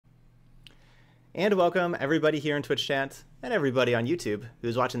And welcome everybody here in Twitch chat and everybody on YouTube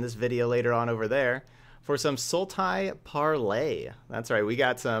who's watching this video later on over there for some Sultai Parley. That's right, we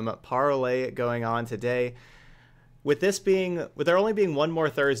got some parlay going on today. With there only being one more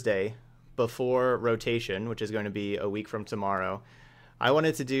Thursday before rotation, which is going to be a week from tomorrow, I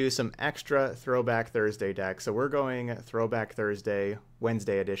wanted to do some extra Throwback Thursday decks. So we're going Throwback Thursday,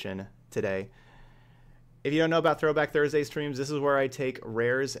 Wednesday edition today. If you don't know about Throwback Thursday streams, this is where I take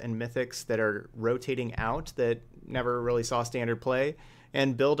rares and mythics that are rotating out that never really saw standard play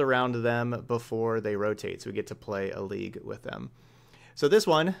and build around them before they rotate. So we get to play a league with them. So this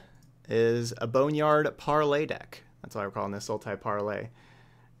one is a Boneyard Parley deck. That's why we're calling this Sultai Parley.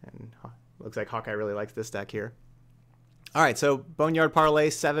 And looks like Hawkeye really likes this deck here. All right, so Boneyard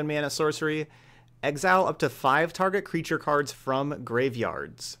Parley, 7 mana sorcery. Exile up to 5 target creature cards from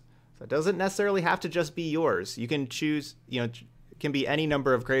graveyards. So it doesn't necessarily have to just be yours. You can choose, it can be any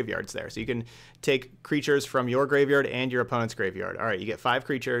number of graveyards there. So you can take creatures from your graveyard and your opponent's graveyard. All right, you get 5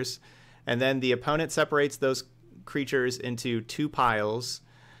 creatures, and then the opponent separates those creatures into 2 piles.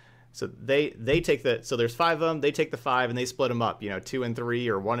 So they take so there's 5 of them, they take the 5 and they split them up, 2 and 3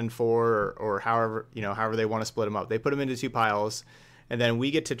 or 1 and 4 or however they want to split them up. They put them into 2 piles, and then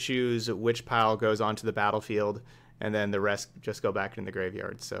we get to choose which pile goes onto the battlefield, and then the rest just go back in the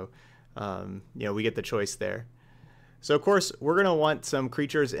graveyard. So we get the choice there. So of course we're going to want some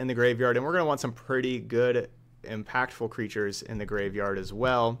creatures in the graveyard, and we're going to want some pretty good impactful creatures in the graveyard as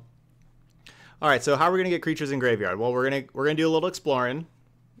well. All right, so how are we going to get creatures in graveyard? Well, we're going to do a little exploring.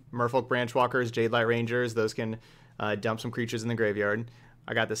 Merfolk Branchwalkers, Jadelight Rangers, those can dump some creatures in the graveyard.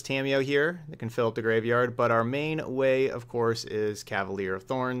 I got this Tamiyo here that can fill up the graveyard, but our main way, of course, is Cavalier of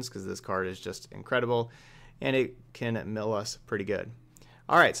Thorns, because this card is just incredible, and it can mill us pretty good.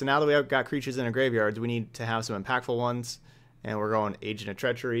 All right, so now that we've got creatures in our graveyards, we need to have some impactful ones, and we're going Agent of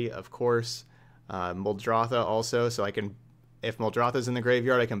Treachery, of course, Muldrotha also, so if Muldrotha's in the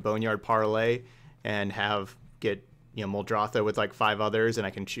graveyard, I can Boneyard Parley and get Muldrotha with like 5 others, and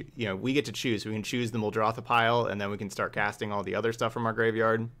I can we get to choose. We can choose the Muldrotha pile, and then we can start casting all the other stuff from our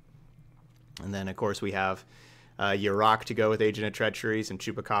graveyard. And then of course we have Yurok to go with Agent of Treachery, some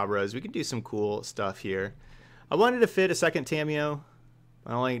Chupacabras. We can do some cool stuff here. I wanted to fit a second Tamiyo.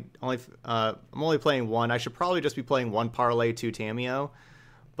 I'm only playing 1. I should probably just be playing 1 Parley, 2 Tamiyo,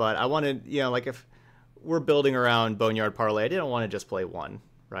 but I wanted, if we're building around Boneyard Parley, I didn't want to just play 1,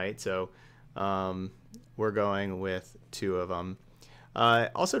 right? So we're going with 2 of them.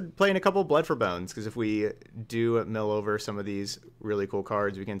 Also playing a couple Blood for Bones, because if we do mill over some of these really cool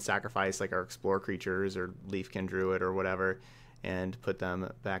cards, we can sacrifice like our Explore creatures or Leafkin Druid or whatever and put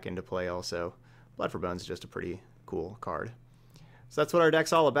them back into play also. Blood for Bones is just a pretty cool card. So that's what our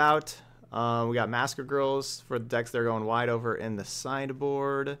deck's all about. We got Masker Girls for the decks that are going wide over in the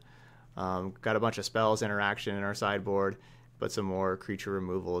sideboard. Got a bunch of spells interaction in our sideboard, but some more creature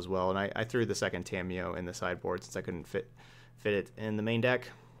removal as well. And I threw the second Tamiyo in the sideboard since I couldn't fit it in the main deck.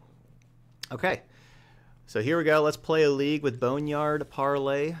 Okay, so here we go. Let's play a league with Boneyard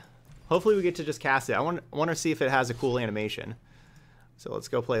Parley. Hopefully we get to just cast it. I want to see if it has a cool animation. So let's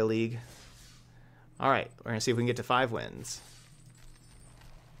go play a league. All right, we're going to see if we can get to 5 wins.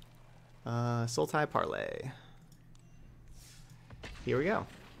 Sultai Parley. Here we go.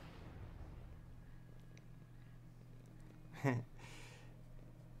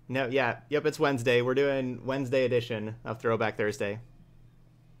 No, yeah, yep, it's Wednesday. We're doing Wednesday edition of Throwback Thursday.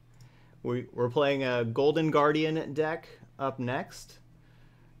 We're playing a Golden Guardian deck up next,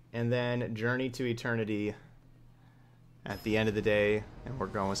 and then Journey to Eternity at the end of the day, and we're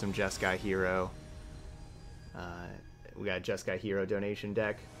going with some Jeskai Hero. We got a Jeskai Hero donation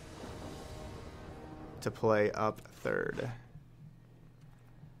deck to play up third.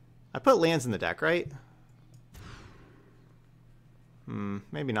 I put lands in the deck, right?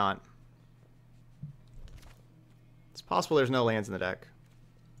 Maybe not. It's possible there's no lands in the deck.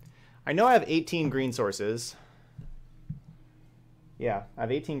 I know I have 18 green sources. Yeah, I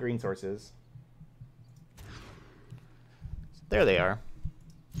have 18 green sources. There they are.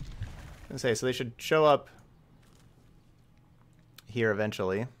 I was gonna say, so they should show up here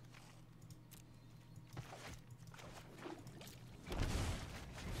eventually.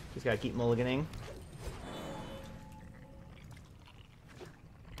 Just gotta keep mulliganing.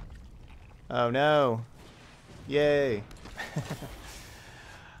 Oh no. Yay.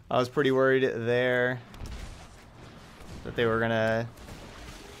 I was pretty worried there that they were gonna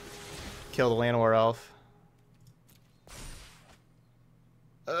kill the Llanowar Elf.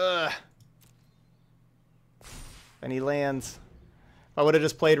 Ugh. And he lands. If I would have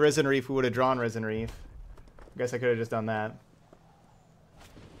just played Risen Reef, we would have drawn Risen Reef. I guess I could have just done that.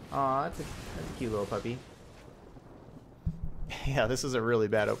 Aw, that's a cute little puppy. Yeah, this is a really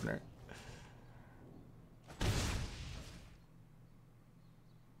bad opener.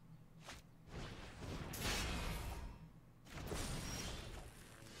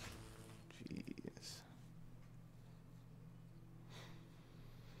 Jeez.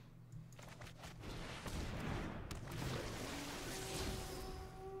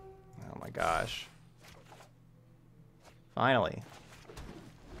 Oh my gosh. Finally.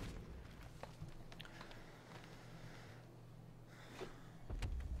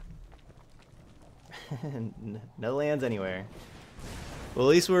 No lands anywhere. Well, at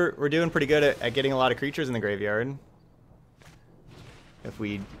least we're doing pretty good at getting a lot of creatures in the graveyard. If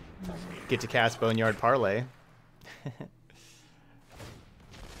we get to cast Boneyard Parley.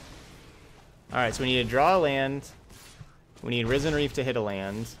 Alright, so we need to draw a land. We need Risen Reef to hit a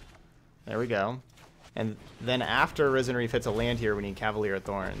land. There we go. And then after Risen Reef hits a land here, we need Cavalier of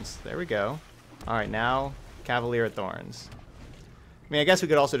Thorns. There we go. Alright, now Cavalier of Thorns. I mean, I guess we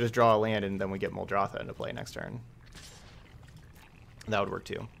could also just draw a land and then we get Muldrotha into play next turn. That would work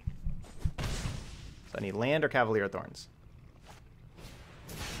too. So I need land or Cavalier of Thorns.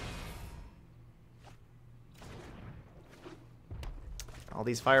 All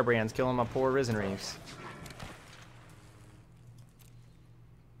these Firebrands killing my poor Risen Reefs.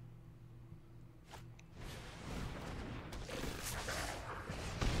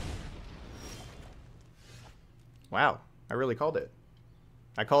 Wow, I really called it.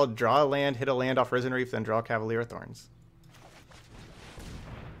 I called draw a land, hit a land off Risen Reef, then draw Cavalier of Thorns.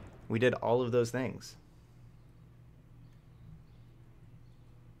 We did all of those things.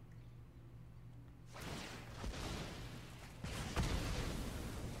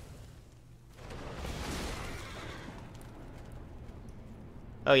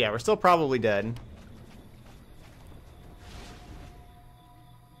 Oh yeah, we're still probably dead.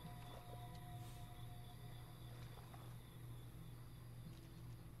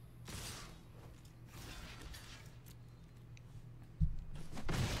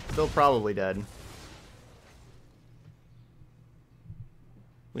 Still probably dead.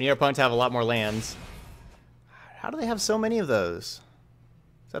 We need our opponent to have a lot more lands. How do they have so many of those?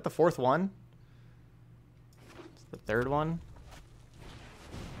 Is that the fourth one? It's the third one?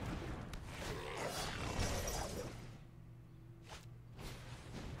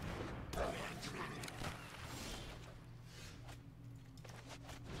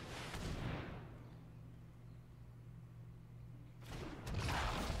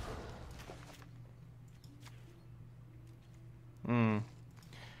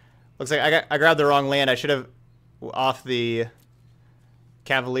 Looks like I grabbed the wrong land. I should have, off the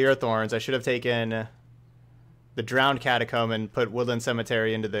Cavalier Thorns, I should have taken the Drowned Catacomb and put Woodland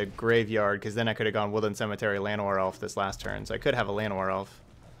Cemetery into the graveyard, because then I could have gone Woodland Cemetery Llanowar Elf this last turn. So I could have a Llanowar Elf.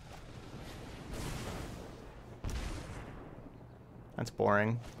 That's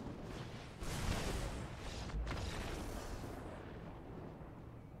boring.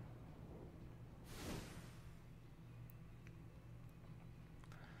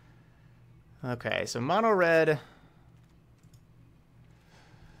 Okay, so mono red.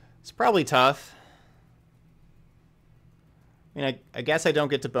 It's probably tough. I mean, I guess I don't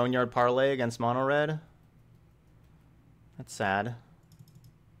get to Boneyard Parley against mono red. That's sad.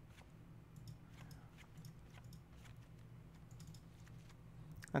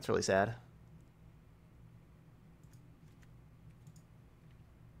 That's really sad.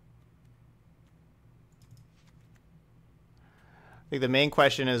 I think the main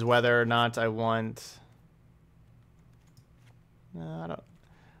question is whether or not I want... No, I don't...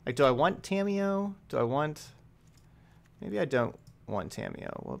 Like, do I want Tamiyo? Do I want... Maybe I don't want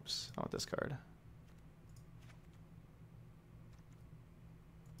Tamiyo. Whoops. I want this card.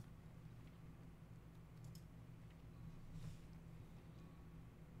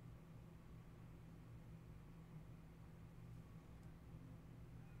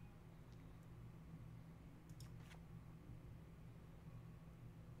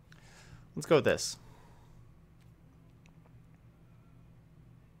 Let's go with this.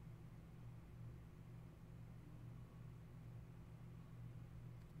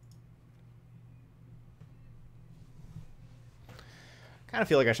 Kind of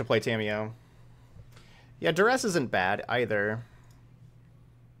feel like I should play Tamiyo. Yeah, Duress isn't bad either.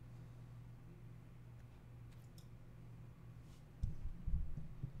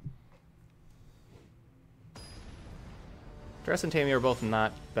 Duress and Tamiyo are both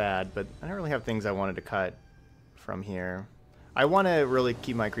not bad, but I don't really have things I wanted to cut from here. I want to really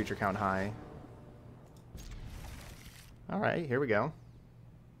keep my creature count high. Alright, here we go.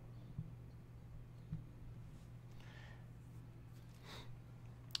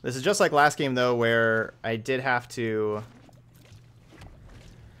 This is just like last game, though, where I did have to...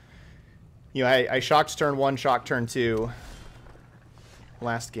 You know, I shocked turn 1, shocked turn 2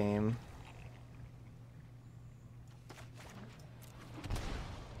 last game.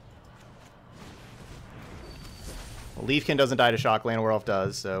 Well, Leafkin doesn't die to shock, Llanowar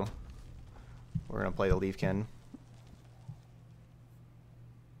does, so we're going to play the Leafkin.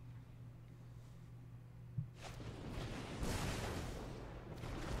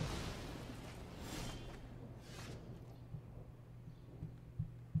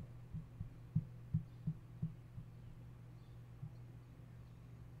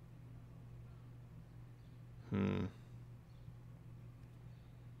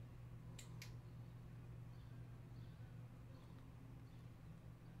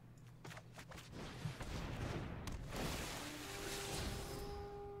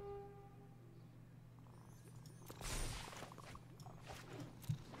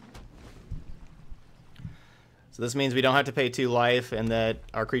 So this means we don't have to pay 2 life and that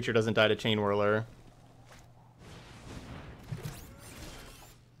our creature doesn't die to Chain Whirler.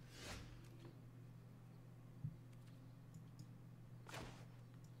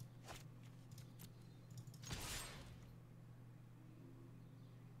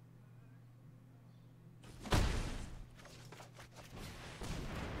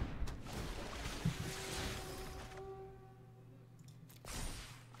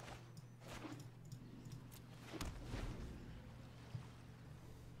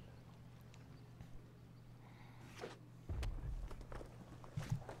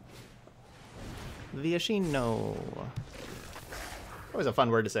 Viashino. Always a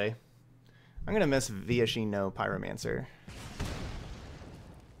fun word to say. I'm gonna miss Viashino Pyromancer.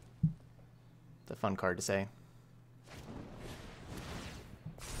 It's a fun card to say.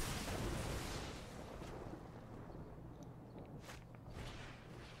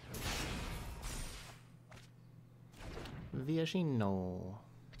 Viashino.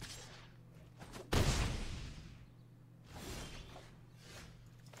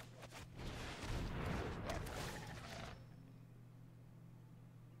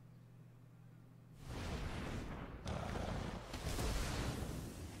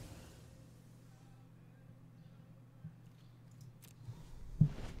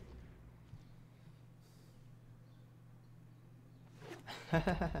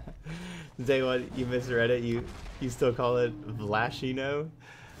 Say what? You misread it? You still call it Vlashino?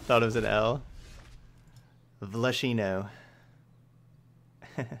 Thought it was an L. Vlashino.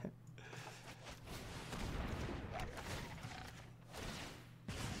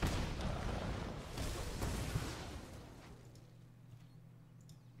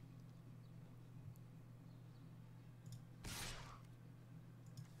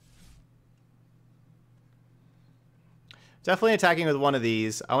 Definitely attacking with one of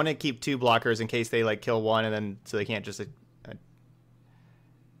these. I want to keep 2 blockers in case they like kill one and then so they can't just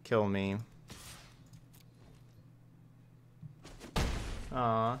kill me.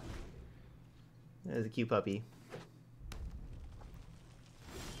 Aw. There's a cute puppy.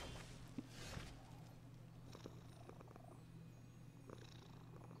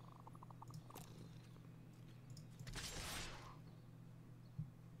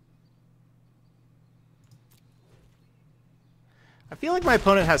 I feel like my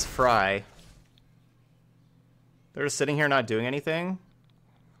opponent has Fry. They're just sitting here not doing anything.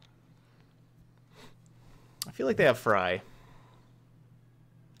 I feel like they have Fry.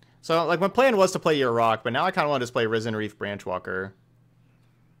 So, like, my plan was to play your Rock, but now I kind of want to just play Risen Reef Branchwalker.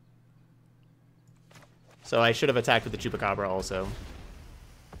 So I should have attacked with the Chupacabra also.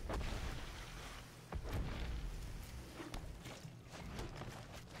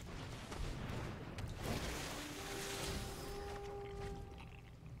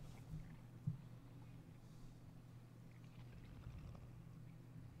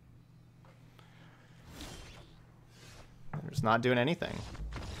 Just not doing anything.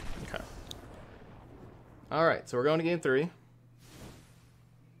 Okay. Alright, so we're going to game 3.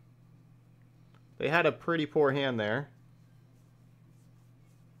 They had a pretty poor hand there.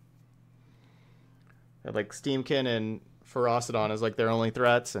 They had like Steamkin and Ferocidon as like their only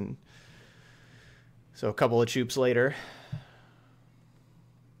threats, and so a couple of Choops later.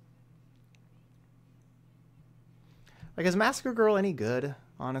 Like, is Massacre Girl any good,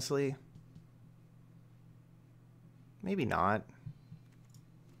 honestly? Maybe not.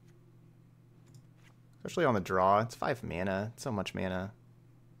 Especially on the draw. It's 5 mana. It's so much mana.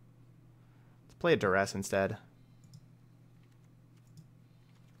 Let's play a Duress instead.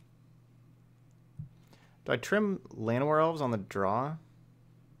 Do I trim Llanowar Elves on the draw?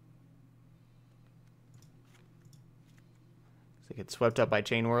 They get swept up by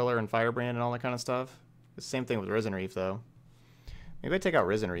Chain Whirler and Firebrand and all that kind of stuff. The same thing with Risen Reef, though. Maybe I take out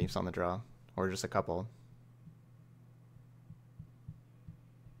Risen Reefs on the draw. Or just a couple.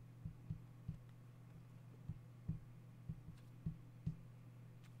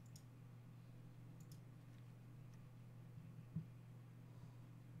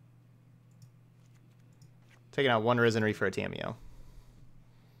 Taking out one Risen Reef for a Tameo.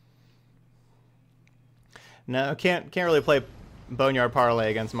 No, can't really play Boneyard Parley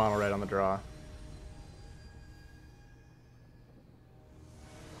against Mono Red on the draw.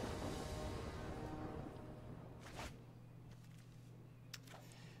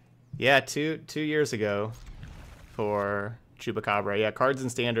 Yeah, two years ago for Chupacabra. Yeah, cards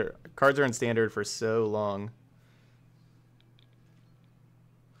are in standard for so long.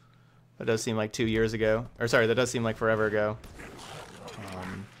 That does seem like 2 years ago. Or sorry, that does seem like forever ago.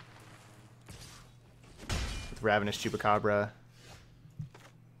 With Ravenous Chupacabra.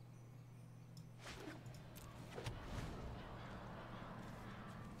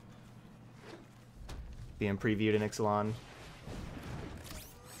 Being previewed in Ixalan.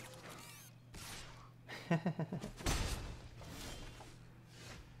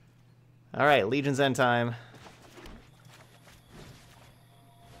 Alright, Legion's End time.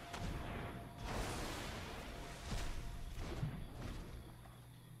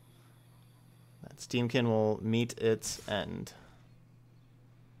 That Steamkin will meet its end.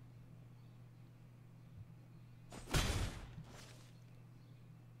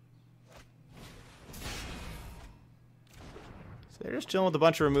 So they're just chilling with a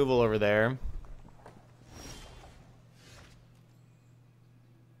bunch of removal over there.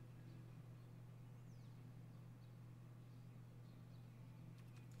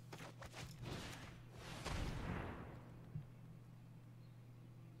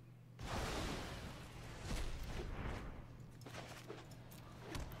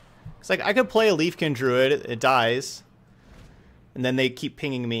 It's like I could play a Leafkin Druid, it dies, and then they keep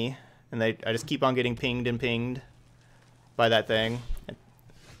pinging me, and I just keep on getting pinged and pinged by that thing.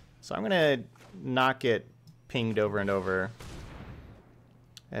 So I'm gonna not get pinged over and over,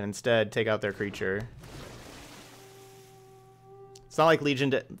 and instead take out their creature. It's not like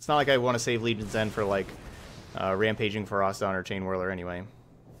it's not like I want to save Legion's End for like Rampaging Ferocidon or Chain Whirler anyway.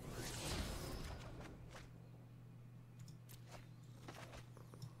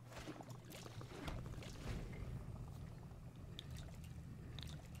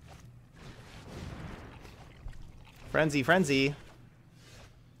 Frenzy, frenzy.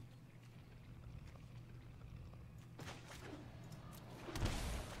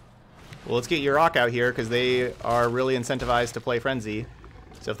 Well, let's get Yurok out here because they are really incentivized to play Frenzy.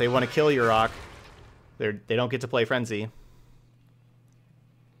 So if they want to kill Yurok, they don't get to play Frenzy.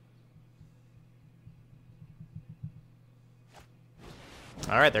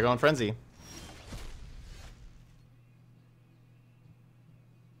 All right, they're going Frenzy.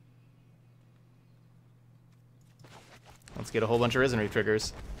 Let's get a whole bunch of Risen Reef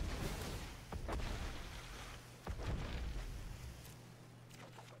triggers.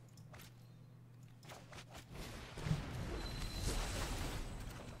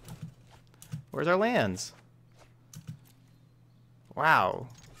 Where's our lands? Wow.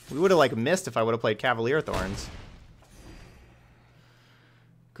 We would have like missed if I would have played Cavalier Thorns.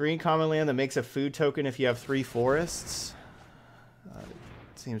 Green common land that makes a food token if you have 3 forests.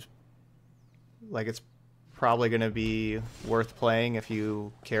 Seems like it's probably going to be worth playing if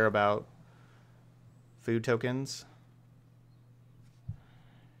you care about food tokens.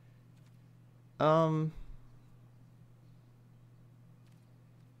 So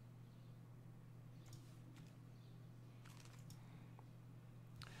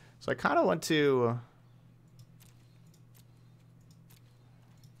I kind of want to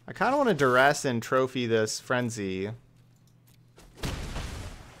duress and trophy this Frenzy.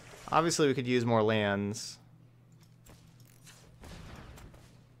 Obviously we could use more lands.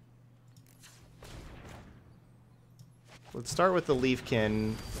 Let's start with the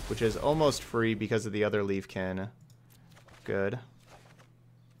Leafkin, which is almost free because of the other Leafkin. Good.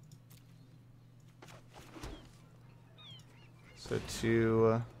 So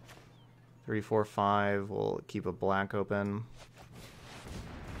 2, 3, 4, 5. We'll keep a black open.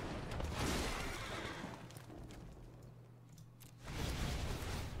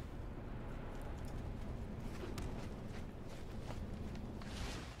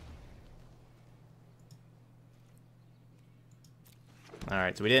 All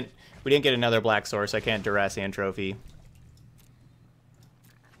right, so we didn't get another black source. I can't duress and trophy,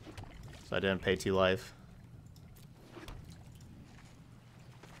 so I didn't pay 2 life.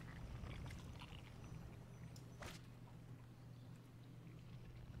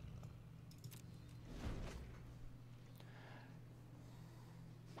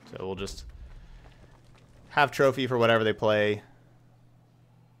 So we'll just have trophy for whatever they play.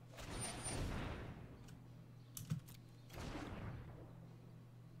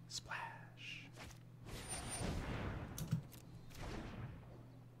 Splash.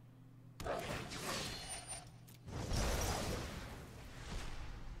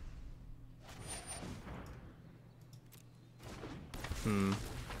 I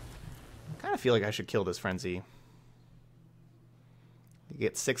kind of feel like I should kill this Frenzy. You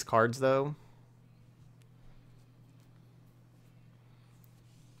get 6 cards, though.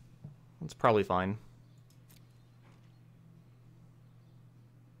 That's probably fine.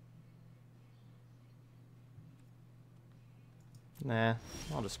 Nah,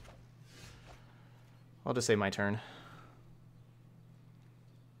 I'll just say my turn.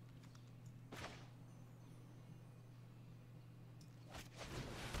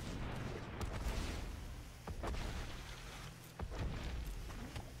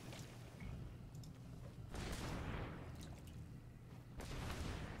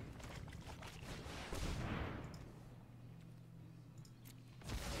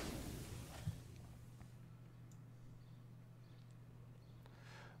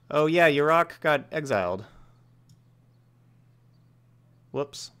 Oh yeah, Yurok got exiled.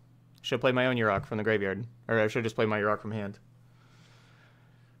 Whoops. Should play my own Yurok from the graveyard. Or I should just play my Yurok from hand.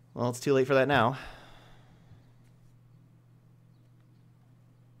 Well, it's too late for that now.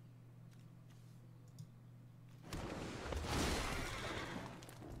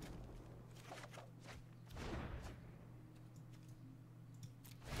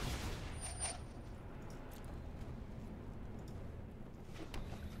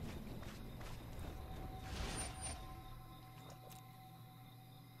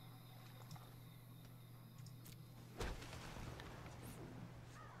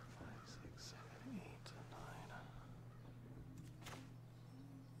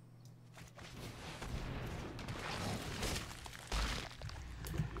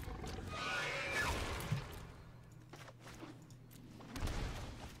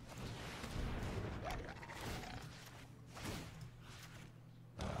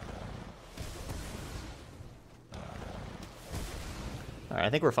 Alright, I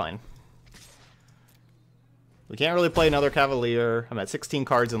think we're fine. We can't really play another Cavalier. I'm at 16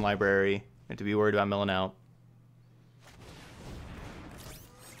 cards in library. I have to be worried about milling out.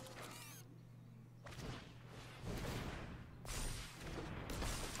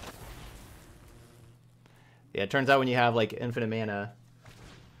 Yeah, it turns out when you have like infinite mana,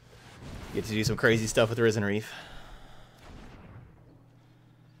 you get to do some crazy stuff with Risen Reef.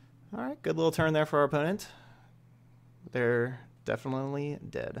 Alright, good little turn there for our opponent. They're definitely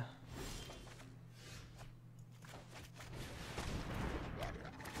dead.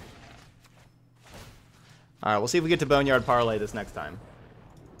 Alright, we'll see if we get to Boneyard Parley this next time.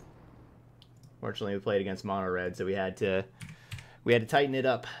 Fortunately, we played against Mono Red, so we had to tighten it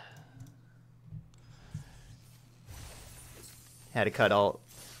up. Had to cut all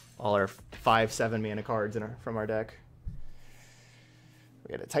our 5/7 mana cards from our deck.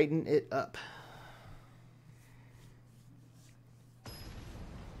 We had to tighten it up.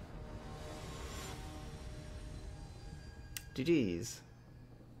 GG's.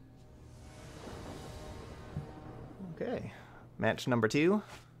 Okay, match number 2.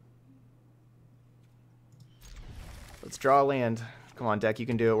 Let's draw a land. Come on, deck, you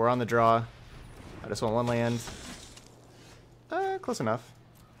can do it. We're on the draw. I just want 1 land. Close enough.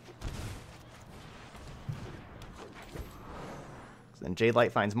 Then Jade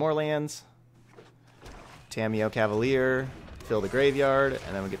Light finds more lands. Tamiyo Cavalier, fill the graveyard,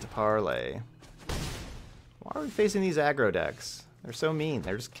 and then we get to Parley. Why are we facing these aggro decks? They're so mean.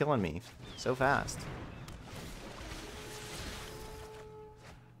 They're just killing me so fast.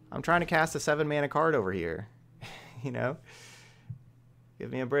 I'm trying to cast a 7 mana card over here. You know?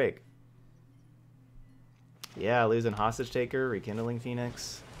 Give me a break. Yeah, losing Hostage Taker, Rekindling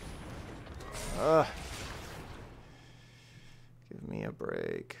Phoenix. Ugh. Give me a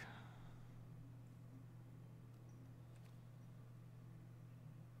break.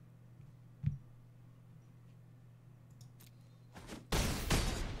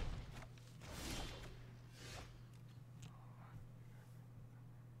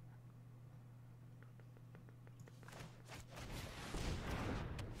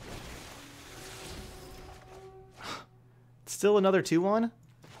 Still another 2/1?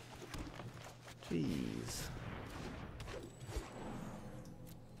 Jeez.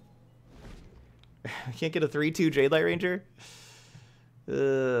 I can't get a 3/2 Jade Light Ranger?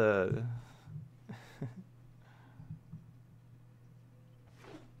 Ugh.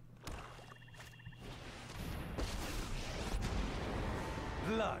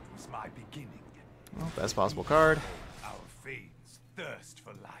 Blood thy beginning. Well, best possible card. Our veins thirst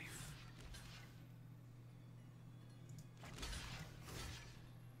for life.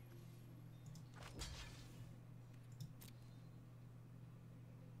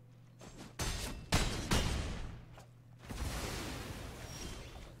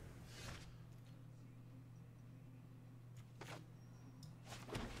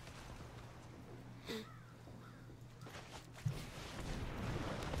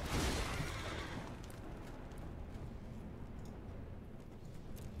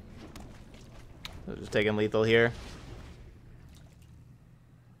 So just taking lethal here.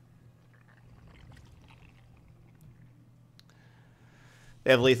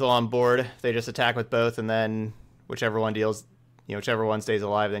 They have lethal on board. They just attack with both, and then whichever one deals, whichever one stays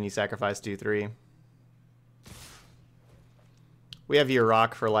alive, then you sacrifice 2/3. We have your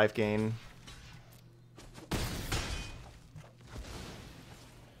rock for life gain.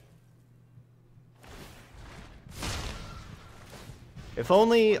 If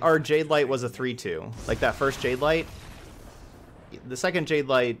only our Jade Light was a 3/2. Like that first Jade Light. The second Jade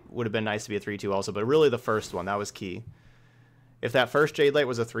Light would have been nice to be a 3/2 also, but really the first one, that was key. If that first Jade Light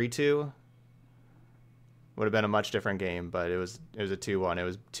was a 3/2, would have been a much different game, but it was a 2/1. It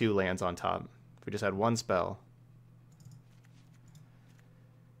was 2 lands on top. If we just had one spell.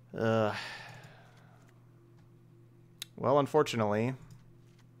 Well, unfortunately,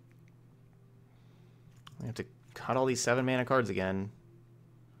 we have to cut all these 7-mana cards again.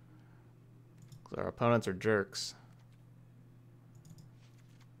 Our opponents are jerks.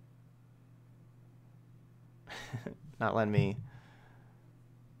 Not letting me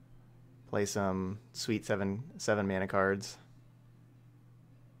play some sweet 7-mana cards.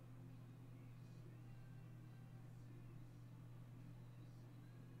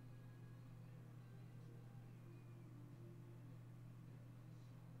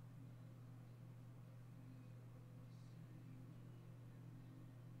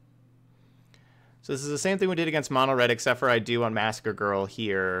 So this is the same thing we did against Mono Red, except for I do on Massacre Girl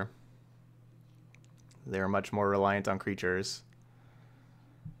here. They're much more reliant on creatures.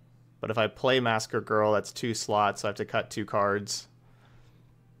 But if I play Massacre Girl, that's 2 slots, so I have to cut 2 cards.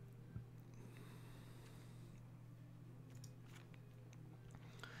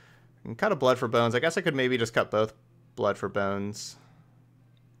 I can cut a Blood for Bones. I guess I could maybe just cut both Blood for Bones.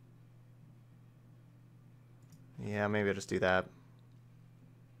 Yeah, maybe I'll just do that.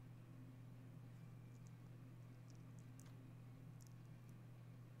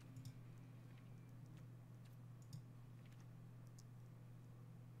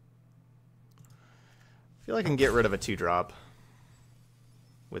 I feel like I can get rid of a 2-drop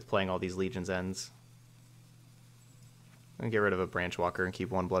with playing all these Legion's Ends. I'm gonna get rid of a Branch Walker and keep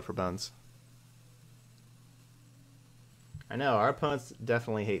 1 Blood for Bones. I know, our opponents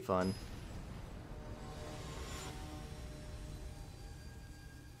definitely hate fun.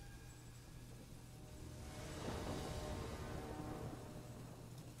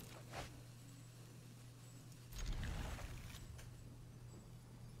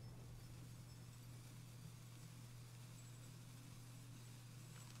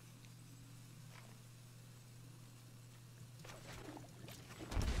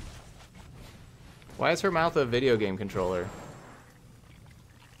 Why is her mouth a video game controller?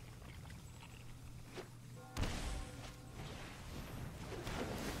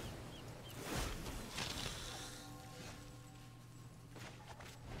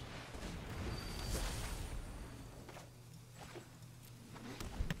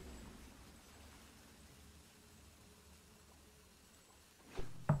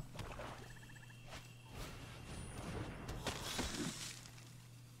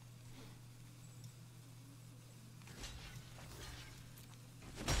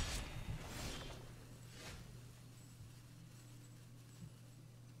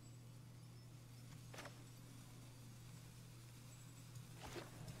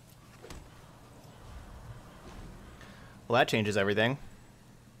 Well, that changes everything.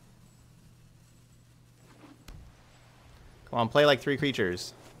 Come on, play like 3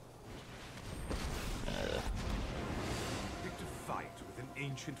 creatures. Pick to fight with an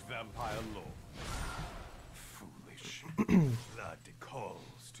ancient vampire lord. Foolish. Blood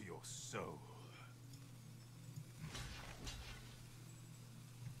calls to your soul.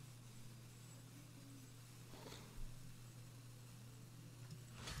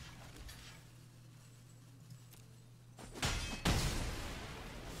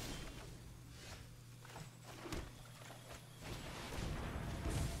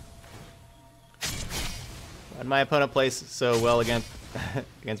 Why'd my opponent plays so well against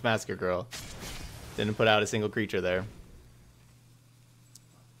against Massacre Girl? Didn't put out a single creature there.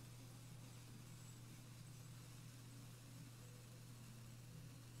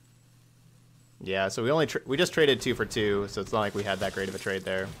 Yeah, so we just traded 2 for 2, so it's not like we had that great of a trade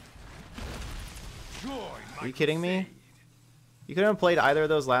there. Are you kidding me? You couldn't have played either of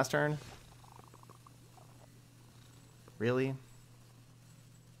those last turn? Really?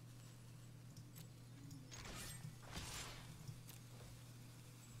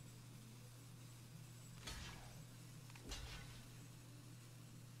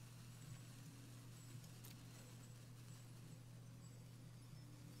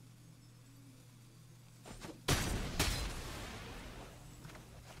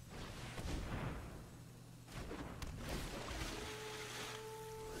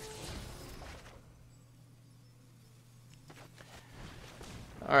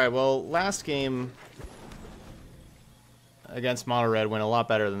 Alright, well, last game against Mono Red went a lot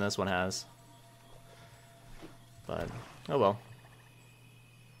better than this one has. But, oh well.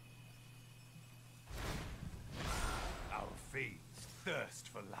 Our fiends thirst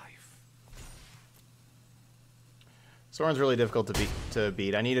for life. Soren's really difficult to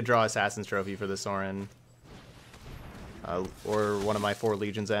beat. I need to draw Assassin's Trophy for the Soren. Or one of my 4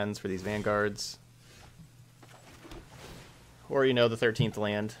 Legion's Ends for these Vanguards. Or, you know, the 13th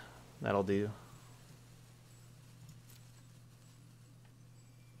land. That'll do.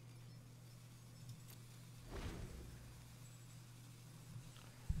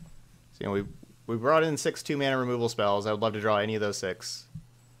 So, you know, we brought in 6 2-mana removal spells. I would love to draw any of those 6.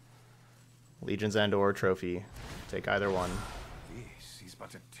 Legion's End or Trophy. Take either one. This is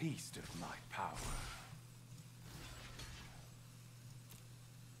but a taste of my power.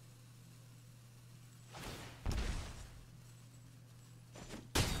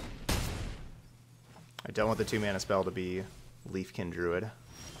 I don't want the 2-mana spell to be Leafkin Druid.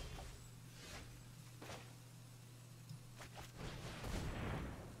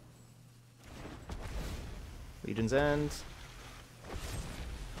 Legion's End.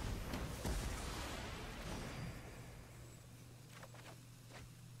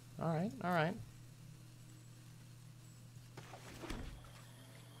 Alright, alright.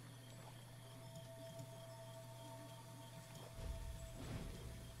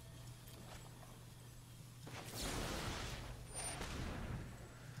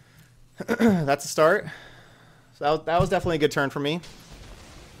 That's a start. So that was definitely a good turn for me.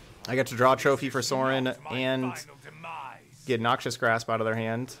 I get to draw a trophy for Soren and get Noxious Grasp out of their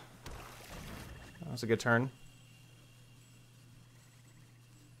hand. That was a good turn.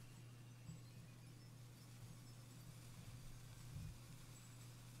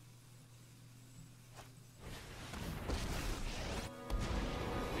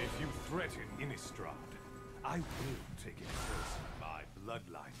 If you threaten Innistrad, I will take it personally. My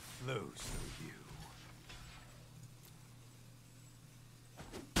bloodline flows through you.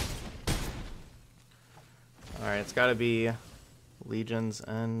 Alright, it's gotta be Legion's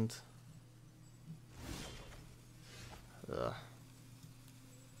End. Ugh.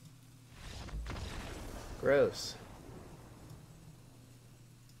 Gross.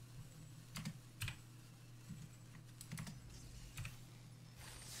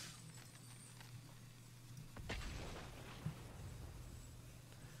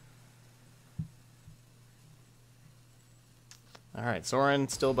 Alright, Soren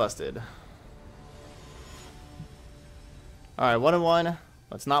still busted. Alright, 1-1.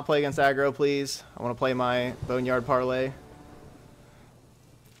 Let's not play against aggro, please. I want to play my Boneyard Parley.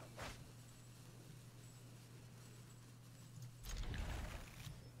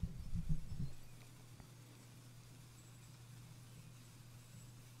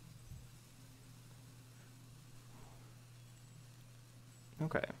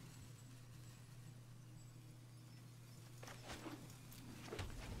 Okay.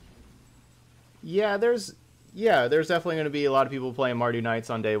 Yeah, there's definitely going to be a lot of people playing Mardu Knights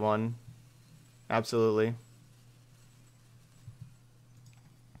on day 1. Absolutely.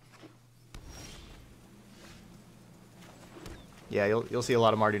 Yeah, you'll see a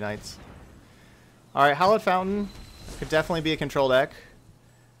lot of Mardu Knights. All right, Hallowed Fountain could definitely be a control deck.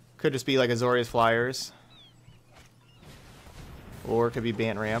 Could just be like Azorius Flyers. Or it could be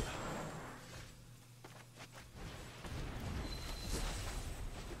Bant Ramp.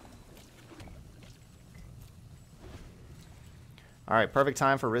 Alright, perfect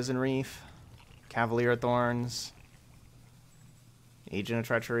time for Risen Reef, Cavalier Thorns, Agent of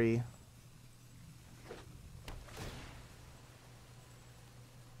Treachery.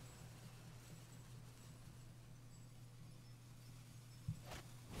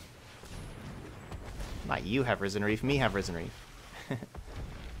 Not you have Risen Reef, me have Risen Reef.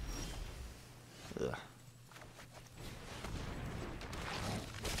 Ugh.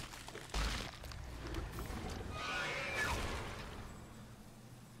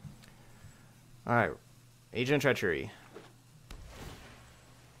 Alright. Agent Treachery.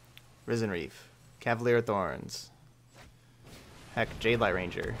 Risen Reef. Cavalier of Thorns. Heck, Jade Light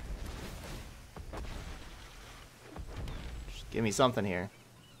Ranger. Just give me something here.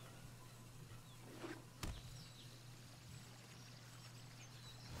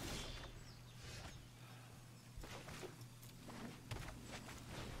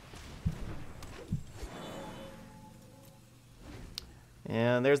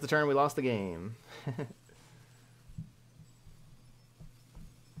 And there's the turn we lost the game.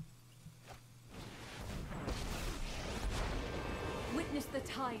 Witness the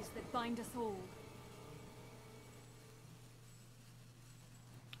ties that bind us all.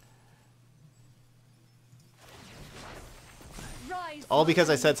 Rise, All because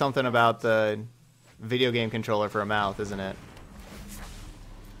I said something about the video game controller for a mouth, isn't it?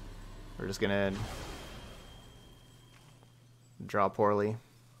 We're just gonna draw poorly.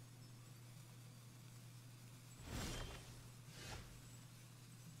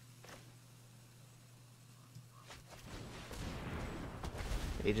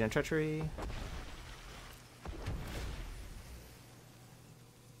 Agent of Treachery.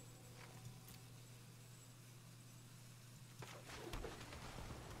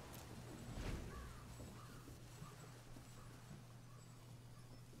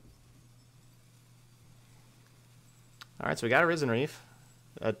 Alright, so we got a Risen Reef.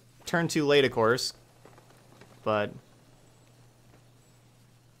 Turn too late, of course. But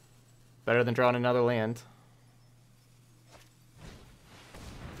better than drawing another land.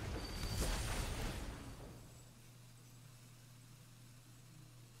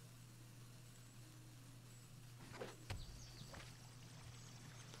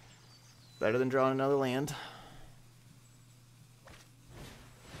 Better than drawing another land.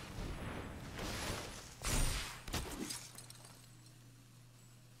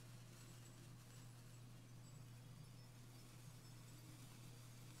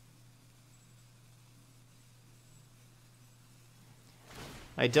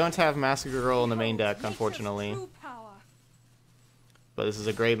 I don't have Massacre Girl in the main deck, unfortunately. But this is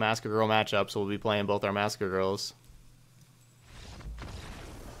a great Massacre Girl matchup, so we'll be playing both our Massacre Girls.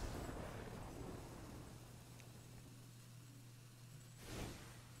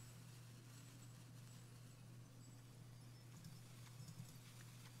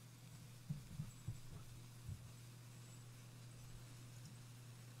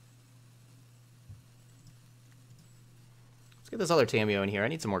 Get this other Tamio in here. I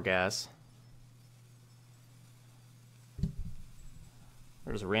need some more gas.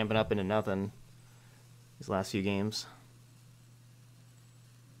 We're just ramping up into nothing these last few games.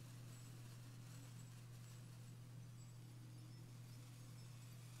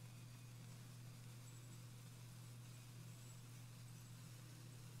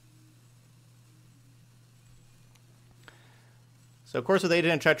 So, of course, with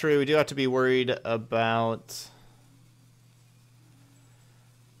Agent of Treachery, we do have to be worried about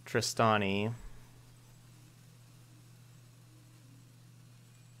Tristani.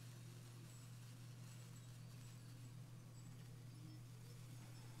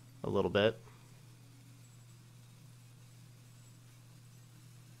 A little bit.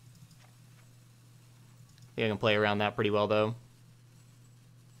 Yeah, I can play around that pretty well, though.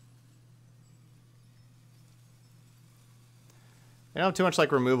 I don't have too much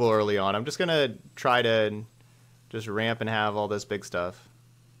like removal early on. I'm just gonna try to just ramp and have all this big stuff.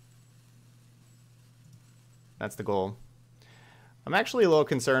 That's the goal. I'm actually a little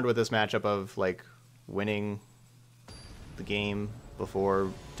concerned with this matchup of like winning the game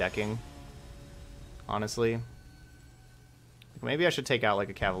before decking. Honestly. Maybe I should take out like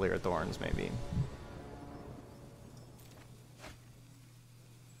a Cavalier of Thorns, maybe.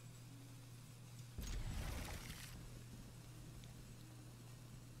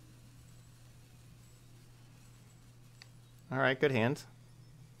 Alright, good hand.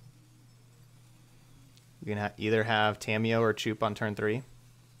 You can either have Tamio or Choop on turn 3.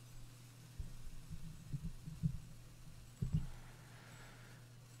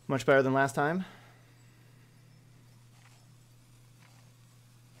 Much better than last time.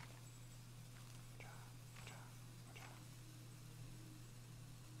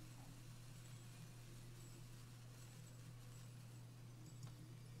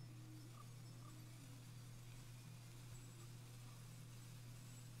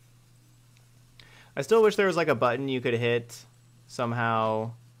 I still wish there was like a button you could hit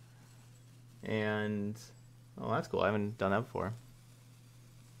somehow. And oh, that's cool. I haven't done that before.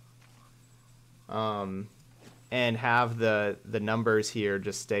 And have the numbers here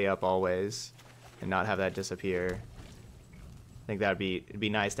just stay up always and not have that disappear. I think it'd be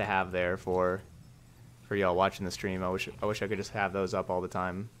nice to have there for for y'all watching the stream. I wish I could just have those up all the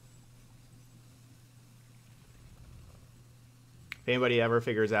time. If anybody ever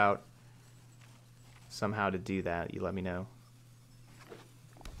figures out somehow to do that, you let me know.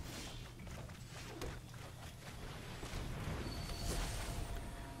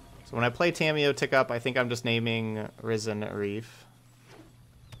 So when I play Tameo Tick Up, I think I'm just naming Risen Reef.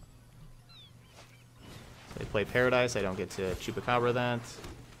 So they play Paradise, I don't get to Chupacabra that.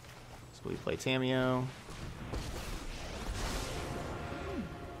 So we play Tameo.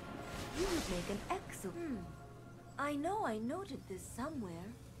 You would make an excellent... I know I noted this somewhere.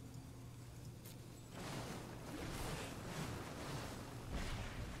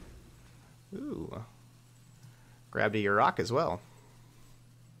 Ooh. Grabbed a Yurok as well.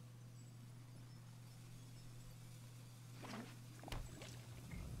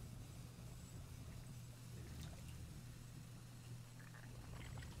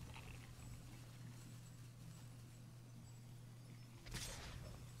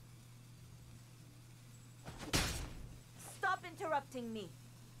 Stop interrupting me.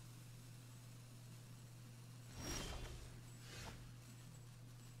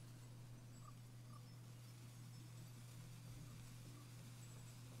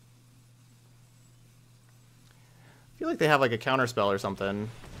 I feel like they have like a counter spell or something.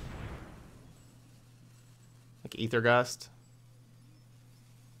 Like Ether Gust.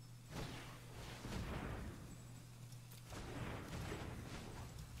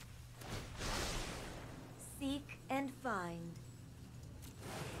 Seek and find.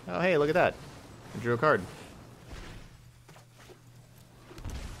 Oh, hey, look at that. I drew a card.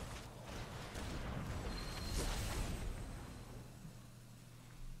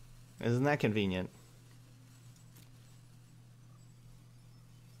 Isn't that convenient?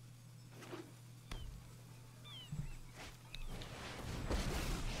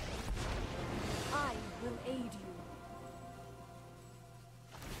 I will aid you.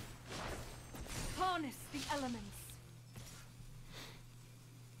 Harness the elements.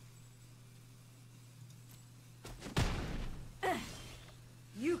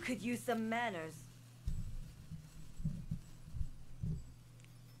 You could use some manners.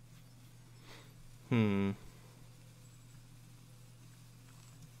 Hmm.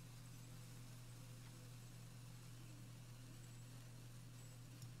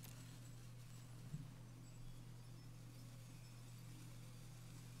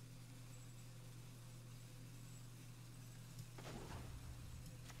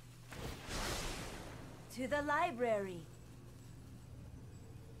 To the library.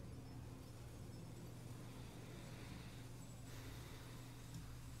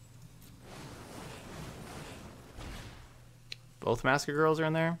 Both Masker Girls are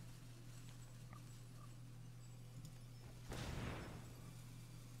in there?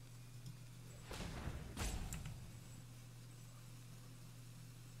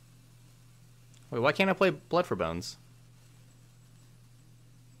 Wait, why can't I play Blood for Bones?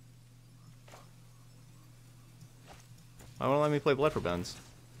 Why won't it let me play Blood for Bones?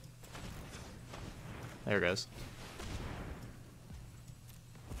 There it goes.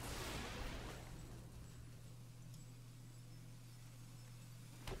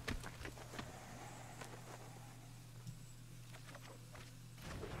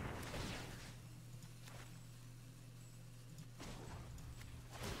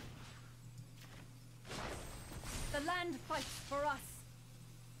 The land fights for us.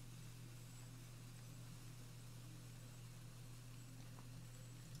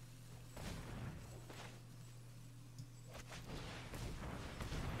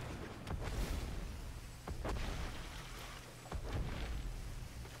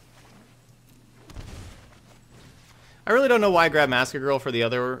 I really don't know why I grabbed Masker Girl for the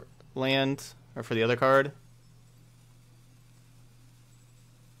other land, or for the other card.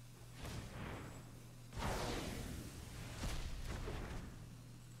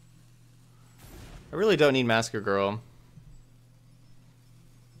 I really don't need Masker Girl,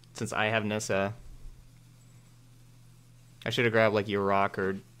 since I have Nissa. I should have grabbed like Yurok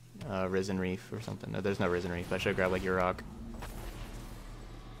or Risen Reef or something. No, there's no Risen Reef. I should have grabbed like Yurok.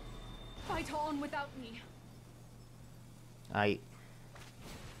 Fight on without me.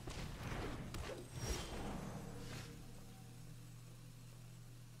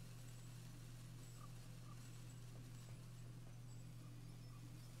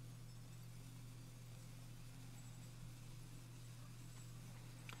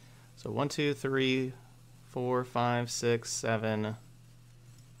 So 1, 2, 3, 4, 5, 6, 7.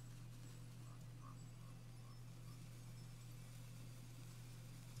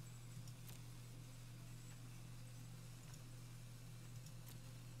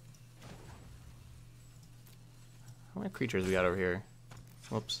 What creatures we got over here?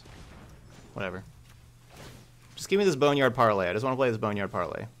 Whoops. Whatever. Just give me this Boneyard Parley. I just want to play this Boneyard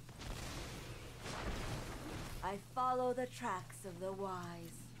Parley. I follow the tracks of the wise.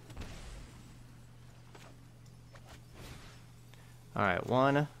 Alright,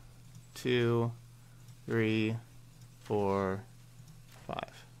 1, 2, 3, 4, 5.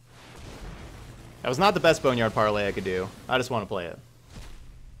 That was not the best Boneyard Parley I could do. I just want to play it.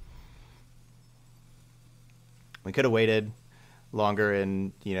 We could have waited longer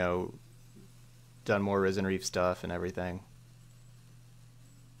and, you know, done more Risen Reef stuff and everything.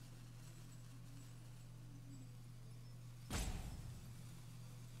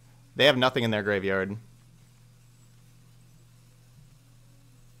 They have nothing in their graveyard.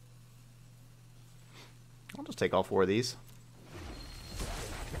 I'll just take all 4 of these.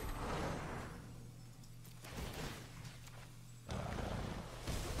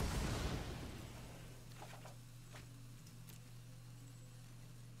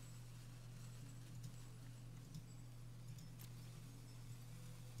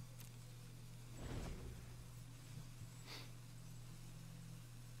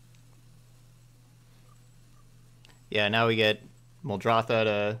 Yeah, now we get Muldrotha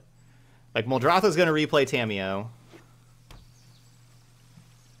to... Like, Muldrotha's going to replay Tamiyo.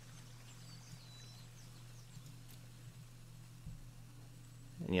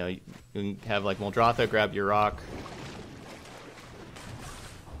 And, you know, you can have, like, Muldrotha grab your rock.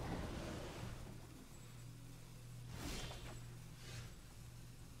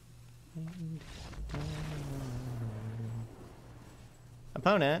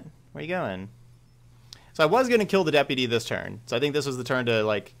 Opponent, where you going? So I was going to kill the deputy this turn. So I think this was the turn to,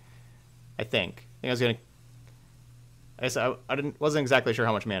 like... I think I was going to... I guess wasn't exactly sure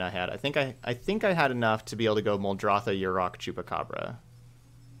how much mana I had. I think I had enough to be able to go Muldrotha, Yurok, Chupacabra.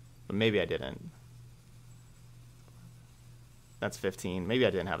 But maybe I didn't. That's 15. Maybe I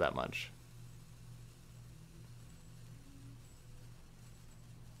didn't have that much.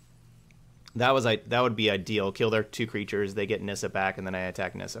 That would be ideal. Kill their 2 creatures, they get Nissa back, and then I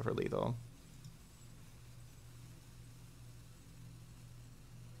attack Nissa for lethal.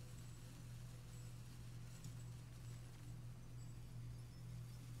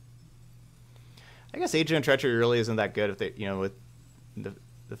 I guess Agent of Treachery really isn't that good if they, you know, with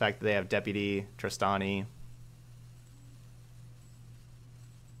the fact that they have Deputy, Tristani.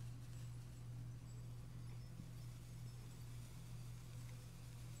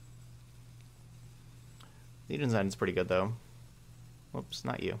 Legion's End's pretty good though. Whoops,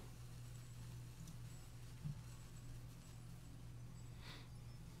 not you.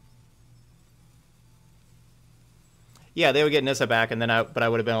 Yeah, they would get Nissa back, and then I would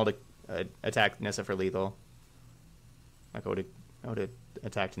have been able to attack Nissa for lethal. Like I would have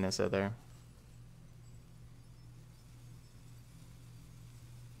attacked Nissa there.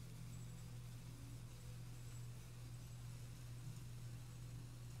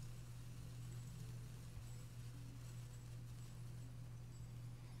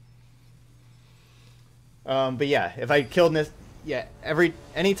 But yeah, if I killed Nissa, yeah,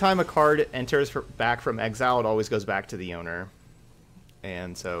 anytime a card enters back from exile, it always goes back to the owner,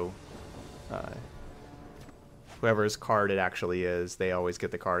 and so. Whoever's card it actually is, they always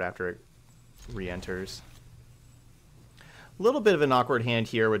get the card after it re-enters. A little bit of an awkward hand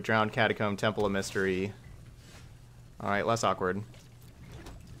here with Drowned Catacomb, Temple of Mystery. Alright, less awkward.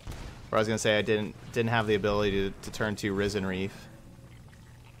 Or I was going to say I didn't have the ability to turn to Risen Reef.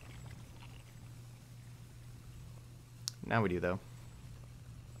 Now we do, though.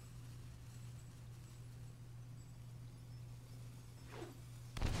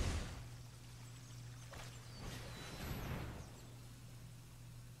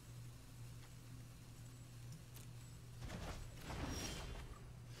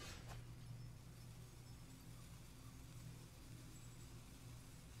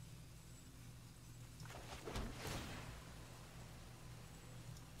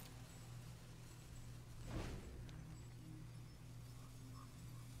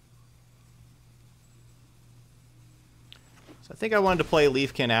 I think I wanted to play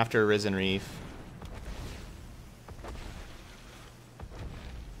Leafkin after Risen Reef.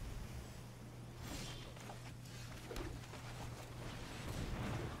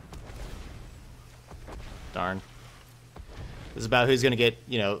 Darn. This is about who's going to get,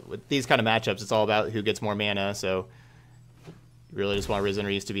 you know, with these kind of matchups, it's all about who gets more mana, so you really just want Risen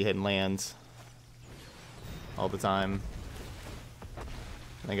Reefs to be hitting lands all the time.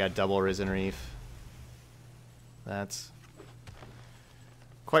 I got double Risen Reef. That's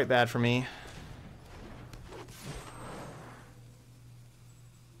quite bad for me.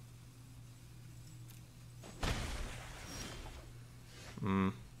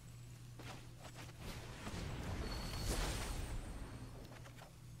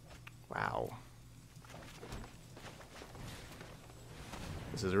 Wow.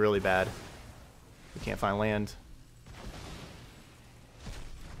 This is really bad. We can't find land.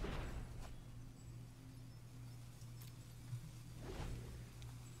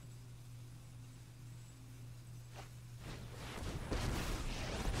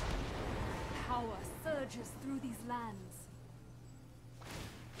 Power surges through these lands.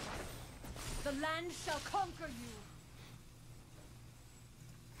 The land shall conquer you.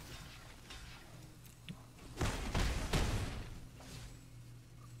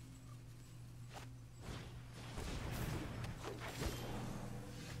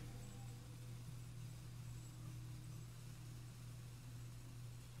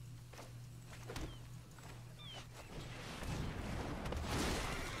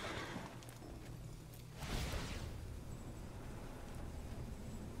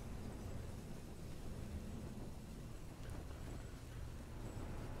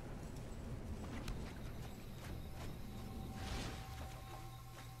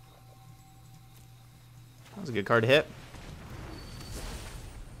 That was a good card to hit.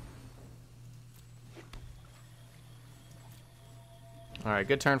 Alright,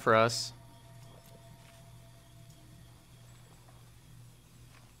 good turn for us.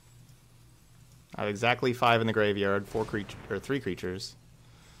 I have exactly 5 in the graveyard, 3 creatures.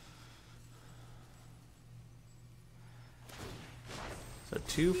 So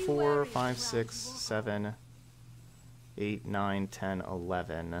 2, 4, 5, 6, 7, 8, 9, 10,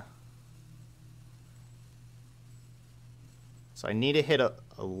 11. So I need to hit a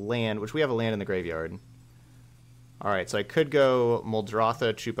land, which we have a land in the graveyard. Alright, so I could go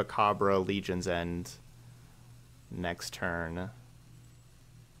Muldrotha, Chupacabra, Legion's End next turn.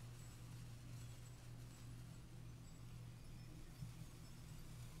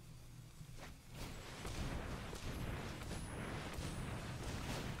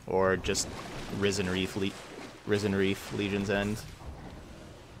 Or just Risen Reef, Legion's End.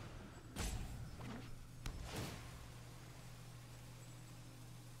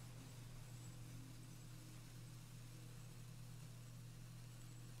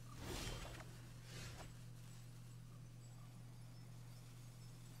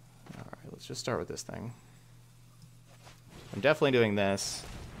 Let's just start with this thing. I'm definitely doing this.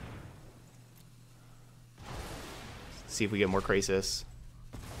 Let's see if we get more Krasis.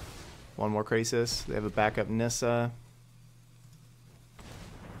 One more Krasis. They have a backup Nissa.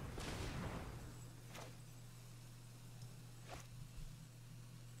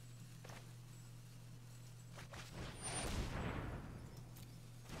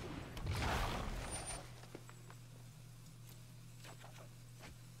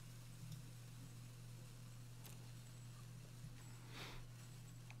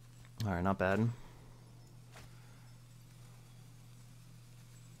 Alright, not bad.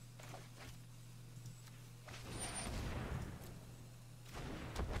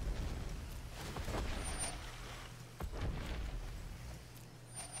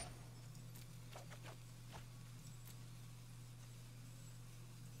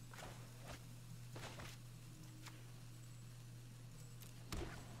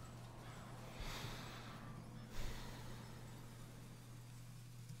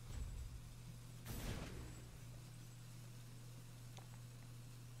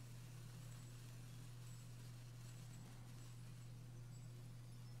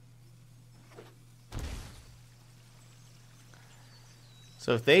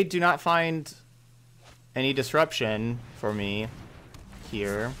 So if they do not find any disruption for me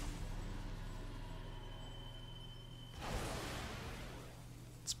here,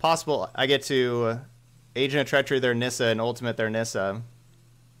 it's possible I get to Agent of Treachery their Nissa and Ultimate their Nissa.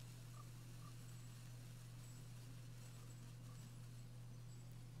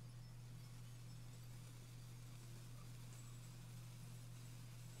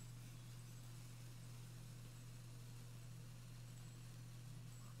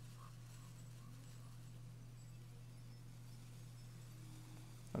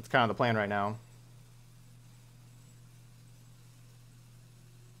 That's kind of the plan right now.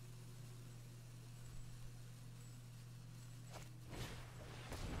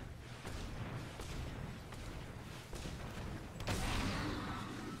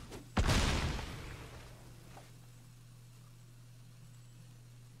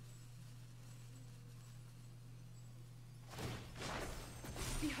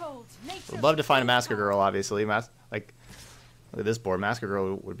 Behold, nature. Would love to find a Masker Girl, obviously. Like, look at this board. Masker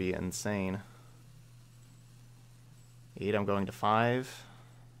Girl would be insane. 8, I'm going to 5.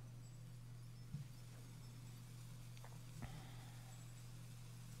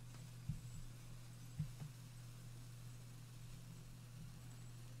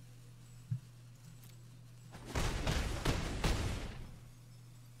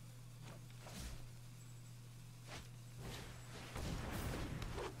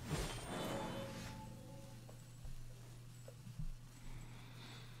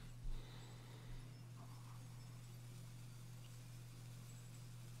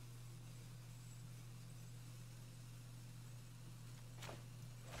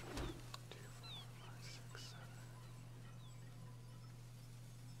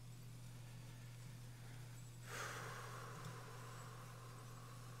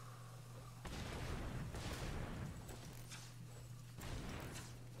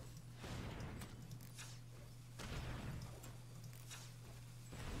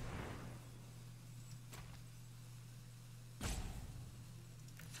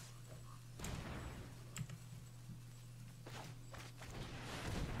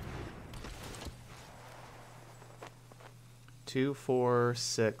 2, 4,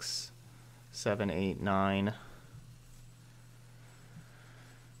 6, 7, 8, 9.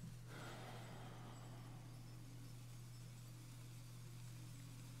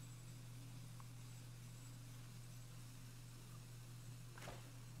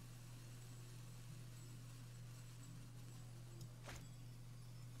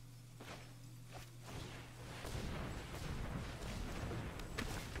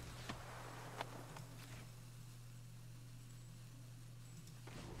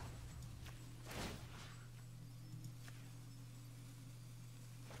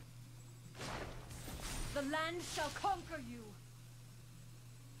 The land shall conquer you.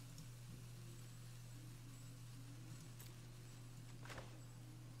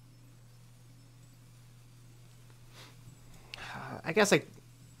 I guess I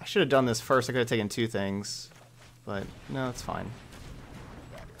should have done this first. I could have taken 2 things, but no, it's fine.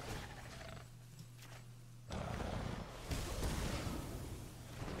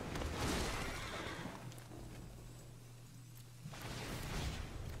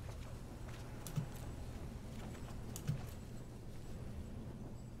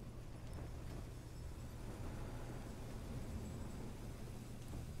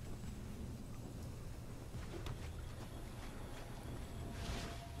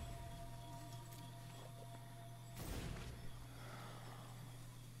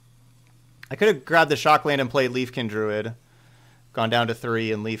 I could have grabbed the Shockland and played Leafkin Druid. Gone down to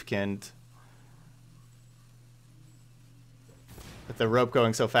 3 and Leafkind. With the rope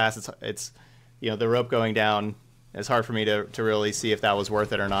going so fast, it's you know, the rope going down, it's hard for me to really see if that was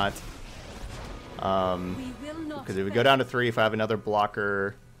worth it or not. Because if we go down to 3, if I have another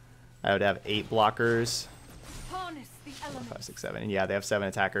blocker, I would have 8 blockers. Harness the 5, 6, 7. And yeah, they have 7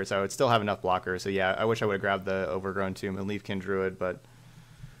 attackers, so I would still have enough blockers. So yeah, I wish I would have grabbed the Overgrown Tomb and Leafkin Druid, but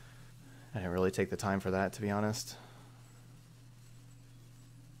I didn't really take the time for that, to be honest.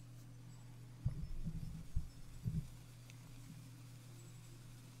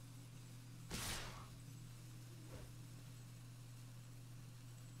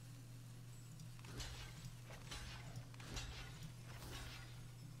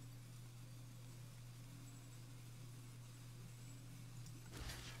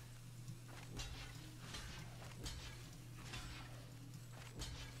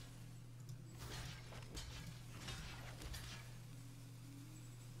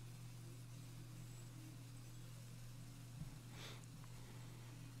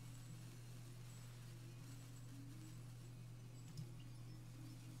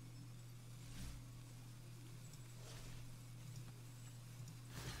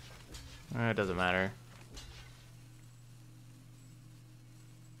 It doesn't matter.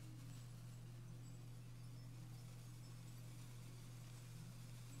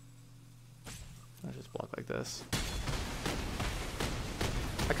 I'll just block like this.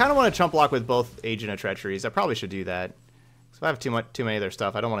 I kind of want to chump block with both Agent of Treacheries. I probably should do that. Because if I have too many of their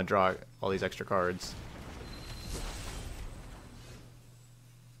stuff, I don't want to draw all these extra cards.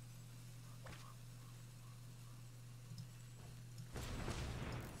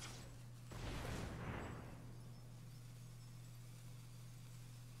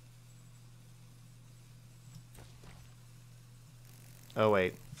 Oh,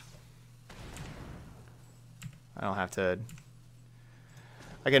 wait. I don't have to...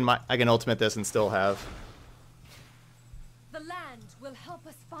 I can ultimate this and still have... The land will help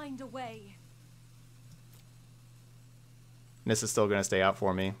us find a way. Nissa's still going to stay out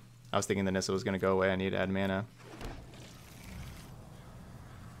for me. I was thinking that Nissa was going to go away. I need to add mana.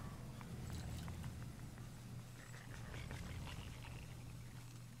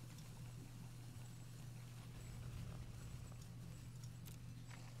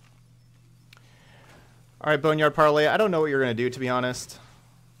 Alright, Boneyard Parley, I don't know what you're going to do, to be honest.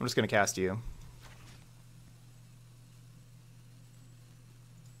 I'm just going to cast you.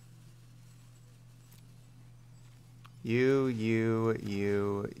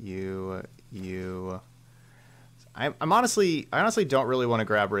 I honestly don't really want to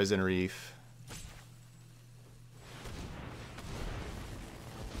grab Risen Reef.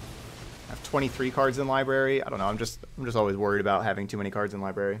 I have 23 cards in library. I don't know. I'm just always worried about having too many cards in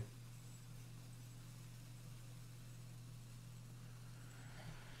library.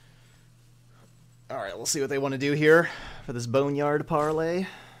 All right, we'll see what they want to do here for this Boneyard Parley.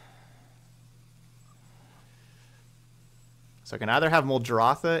 So I can either have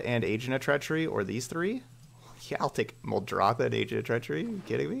Muldrotha and Agent of Treachery, or these 3. Yeah, I'll take Muldrotha and Agent of Treachery. Are you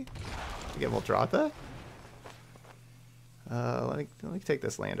kidding me? I get Muldrotha? Let me take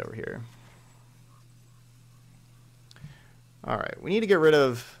this land over here. All right, we need to get rid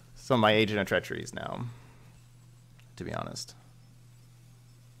of some of my Agent of Treacheries now, to be honest.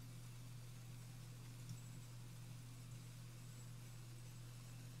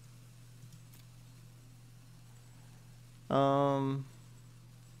 All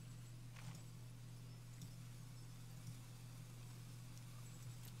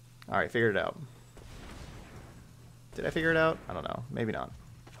right, figured it out. Did I figure it out? I don't know. Maybe not.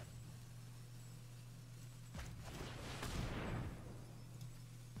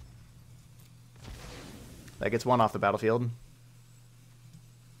 That gets one off the battlefield.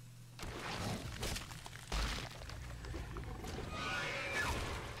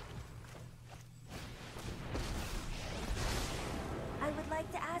 I would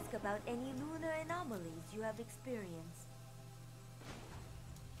like to ask about any lunar anomalies you have experienced.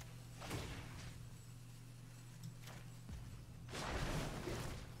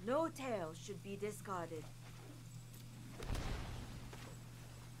 No tails should be discarded.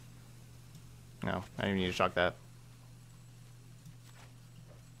 No, I don't even need to shock that.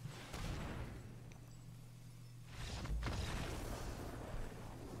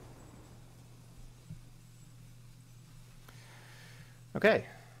 Okay.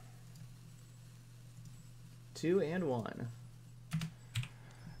 2 and 1.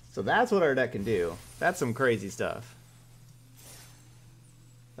 So that's what our deck can do. That's some crazy stuff.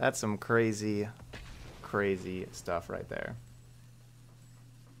 That's some crazy, crazy stuff right there.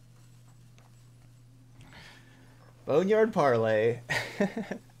 Boneyard Parley.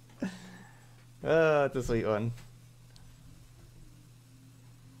 Oh, it's a sweet one.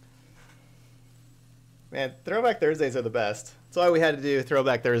 Man, Throwback Thursdays are the best. That's why we had to do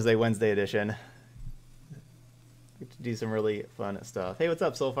Throwback Thursday Wednesday edition. Get to do some really fun stuff. Hey, what's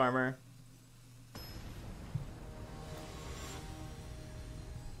up, Soul Farmer?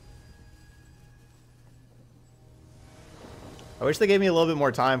 I wish they gave me a little bit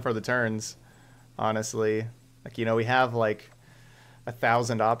more time for the turns, honestly. Like, you know, we have like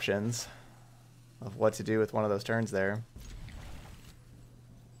 1,000 options of what to do with one of those turns there.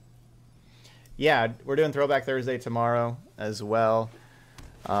 Yeah, we're doing Throwback Thursday tomorrow as well.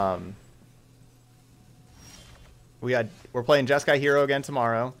 We're playing Jeskai Hero again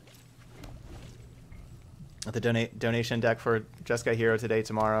tomorrow. The donation deck for Jeskai Hero today,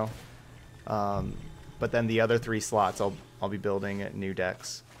 tomorrow. But then the other 3 slots, I'll be building new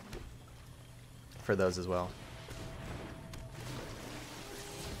decks for those as well.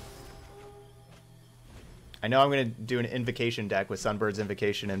 I know I'm going to do an Invocation deck with Sunbird's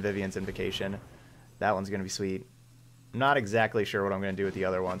Invocation and Vivian's Invocation. That one's going to be sweet. I'm not exactly sure what I'm going to do with the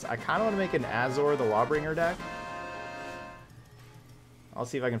other ones. I kind of want to make an Azor the Lawbringer deck. I'll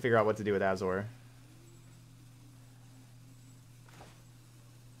see if I can figure out what to do with Azor.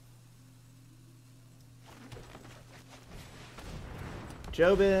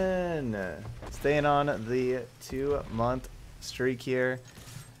 Jobin! Staying on the 2-month streak here.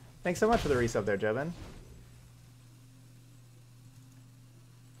 Thanks so much for the resub there, Jobin.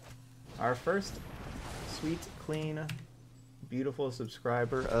 Our first sweet, clean, beautiful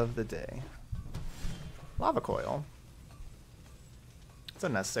subscriber of the day. Lava Coil. It's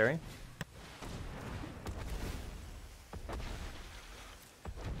unnecessary.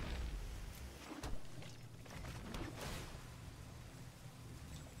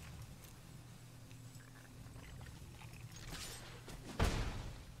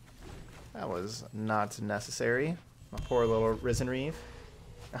 That was not necessary. My poor little Risen Reeve.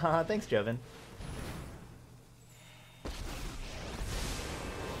 Thanks, Joven.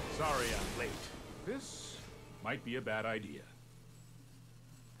 Sorry I'm late. This might be a bad idea.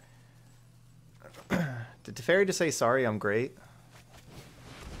 Did Teferi just say, sorry, I'm great?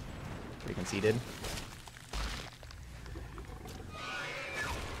 Pretty conceited.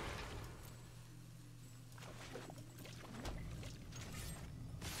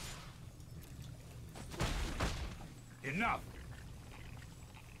 Enough!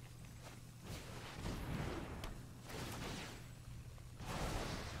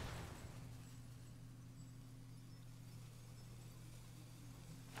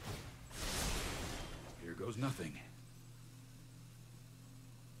 Here goes nothing.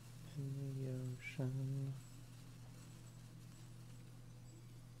 In the ocean.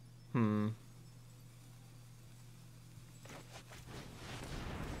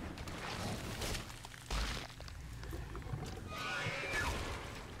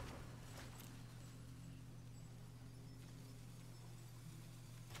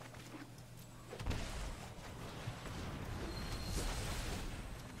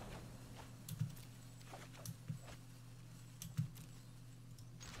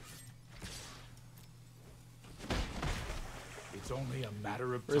 It's only a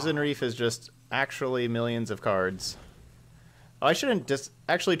matter of time. Risen Reef is just actually millions of cards. Oh, I shouldn't just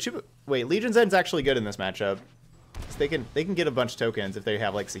actually. Wait, Legion's End's actually good in this matchup. So they can get a bunch of tokens if they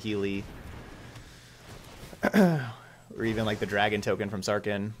have like Saheeli. or even like the dragon token from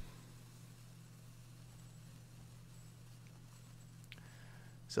Sarkin.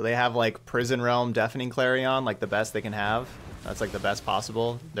 So they have like Prison Realm, Deafening Clarion, like the best they can have. That's like the best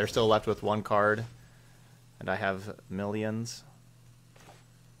possible. They're still left with one card, and I have millions.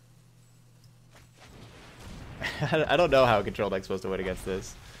 I don't know how a control deck's supposed to win against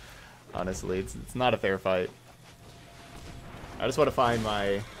this. Honestly, it's not a fair fight. I just want to find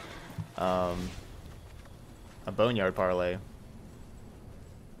my a Boneyard Parley.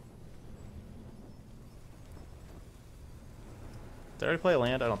 Did I already play a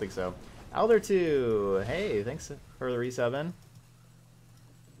land? I don't think so. Alder 2! Hey, thanks for the resubbing.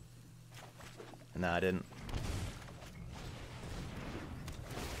 No, I didn't.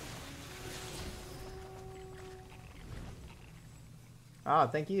 Ah,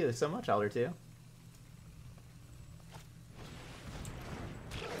 thank you so much, Alder 2. You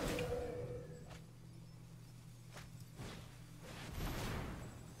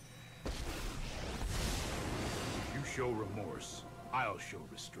show remorse, I'll show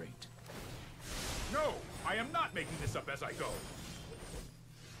restraint. No, I am not making this up as I go.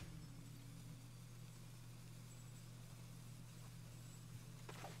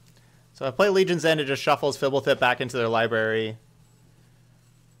 So I play Legion's End, it just shuffles Fibblethip back into their library.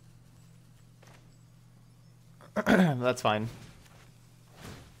 That's fine.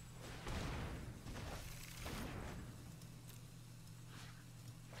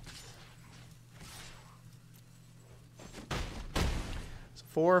 So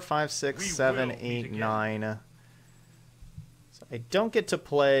 4, 5, 6, 7, 8, 9. So I don't get to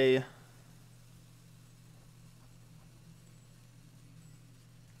play.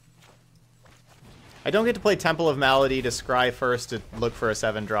 I don't get to play Temple of Malady to scry first to look for a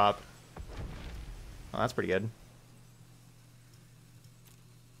 7-drop. Oh, that's pretty good.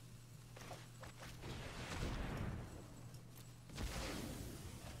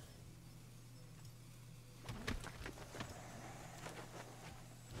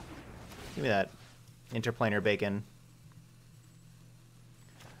 Give me that interplanar bacon.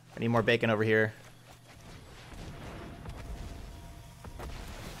 I need more bacon over here.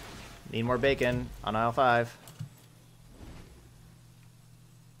 Need more bacon on aisle 5.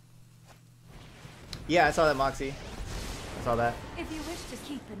 Yeah, I saw that, Moxie. I saw that. If you wish to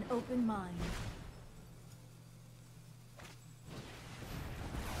keep an open mind.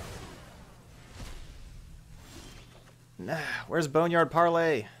 Nah, where's Boneyard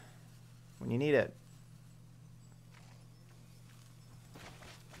Parley? When you need it.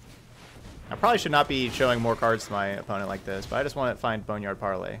 I probably should not be showing more cards to my opponent like this, but I just want to find Boneyard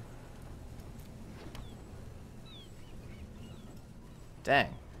Parley.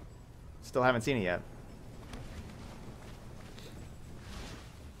 Dang. Still haven't seen it yet.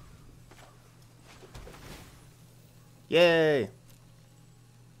 Yay!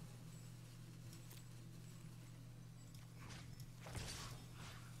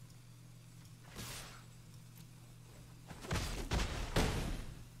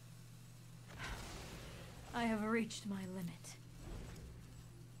 I have reached my limit.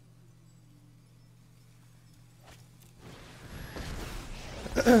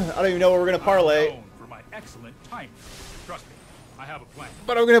 I don't even know what we're gonna parlay. I'm known for my excellent timing. Trust me, I have a plan.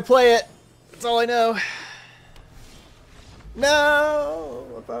 But I'm gonna play it. That's all I know. No!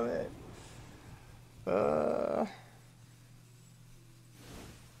 Above it.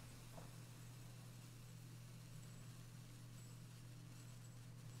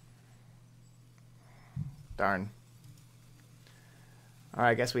 Darn.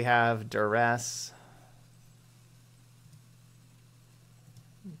 Alright, I guess we have Duress.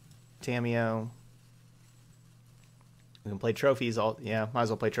 Tameo. We can play trophies. Yeah, might as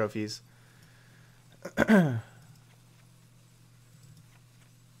well play trophies. I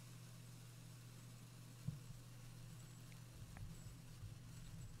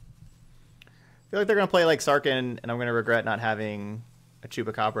feel like they're going to play like Sarkin, and I'm going to regret not having a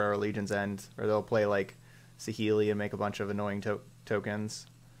Chupacabra or Legion's End. Or they'll play like Saheeli and make a bunch of annoying tokens.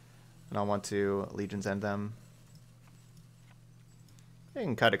 And I'll want to Legion's End them. I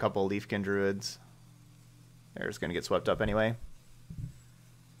can cut a couple Leafkin Druids. They're just going to get swept up anyway.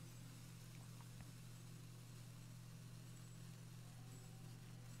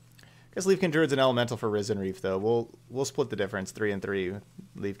 I guess Leafkin Druid's an elemental for Risen Reef, though. We'll split the difference, 3 and 3,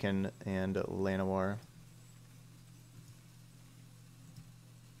 Leafkin and Llanowar.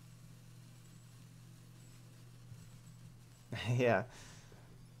 Yeah.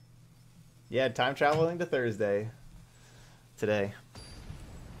 Yeah, time traveling to Thursday. Today.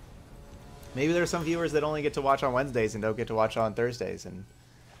 Maybe there are some viewers that only get to watch on Wednesdays and don't get to watch on Thursdays, and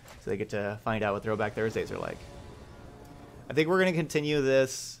so they get to find out what Throwback Thursdays are like. I think we're going to continue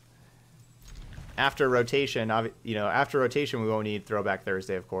this after rotation. You know, after rotation, we won't need Throwback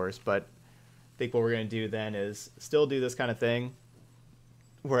Thursday, of course. But I think what we're going to do then is still do this kind of thing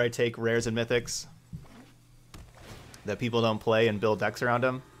where I take rares and mythics that people don't play and build decks around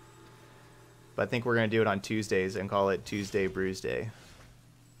them. But I think we're going to do it on Tuesdays and call it Tuesday Brews Day.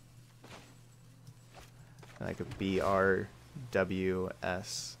 Like a BRWS-day.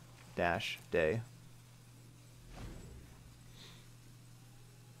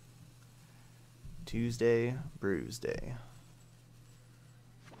 Tuesday Brews Day.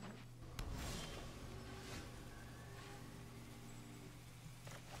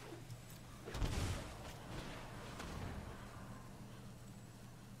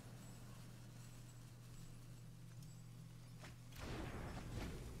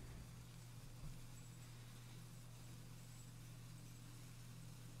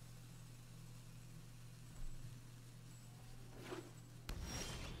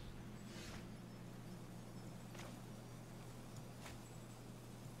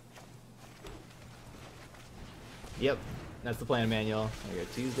 Yep, that's the plan manual. I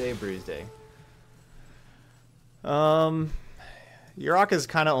got Tuesday, Brews Day. Yurok is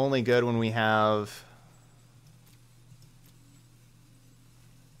kind of only good when we have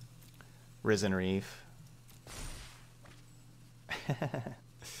Risen Reef.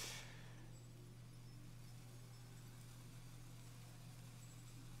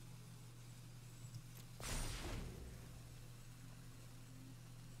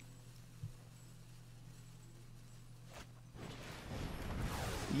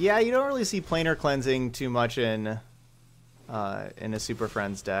 Yeah, you don't really see planar cleansing too much in a Super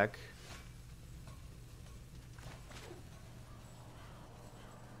Friends deck.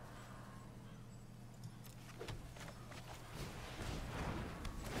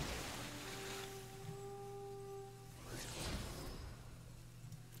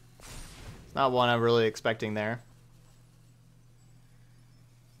 It's not one I'm really expecting there.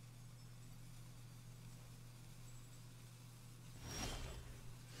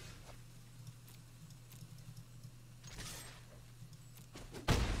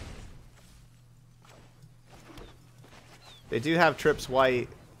 They do have Trips White,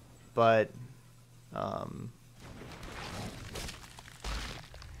 but don't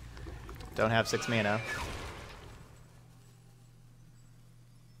have 6 mana.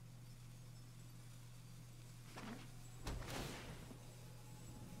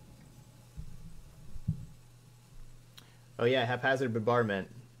 Oh yeah, Haphazard Bombardment.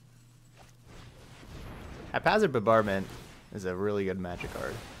 Haphazard Bombardment is a really good Magic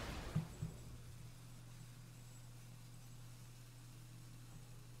card.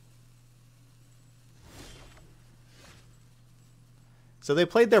 So they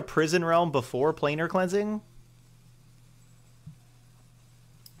played their Prison Realm before Planar Cleansing?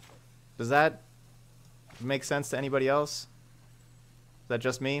 Does that make sense to anybody else? Is that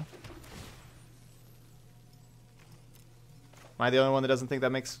just me? Am I the only one that doesn't think that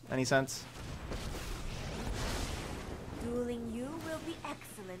makes any sense? Dueling you will be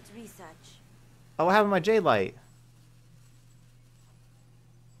excellent research. Oh, what happened to my Jade Light?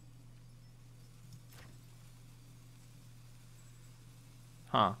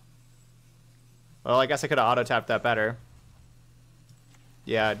 Huh. Well, I guess I could have auto-tapped that better.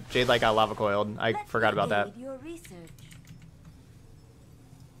 Yeah, Jade Light got lava coiled. I forgot about that. Your research.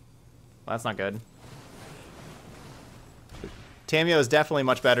 Well, that's not good. Tamio is definitely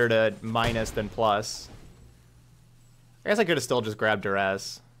much better to minus than plus. I guess I could have still just grabbed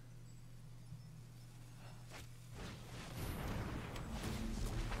Duress.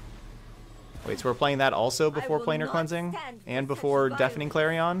 Wait, so we're playing that also before Planar Cleansing? And before Deafening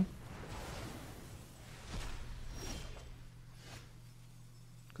Clarion?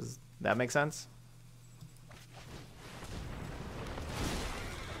 Does that make sense?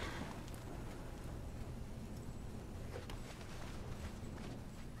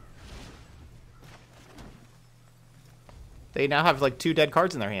 They now have like 2 dead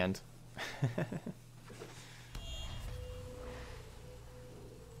cards in their hand.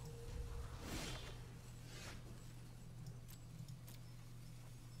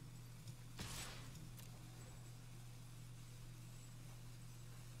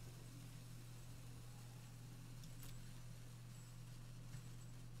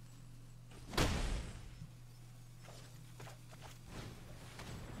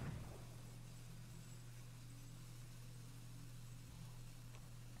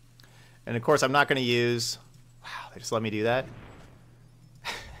 And of course, I'm not going to use... Wow, they just let me do that?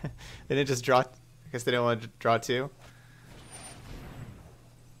 They didn't just draw... I guess they didn't want to draw 2.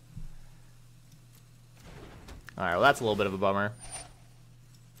 Alright, well that's a little bit of a bummer.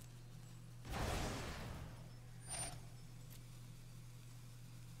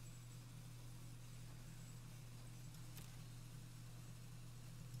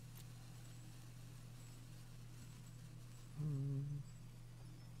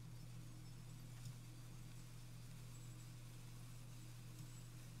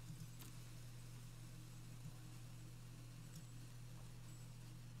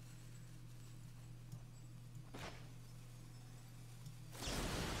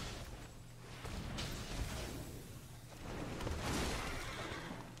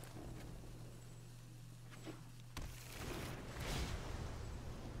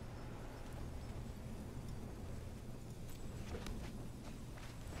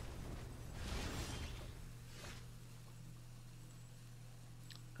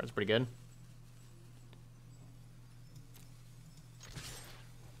 That's pretty good.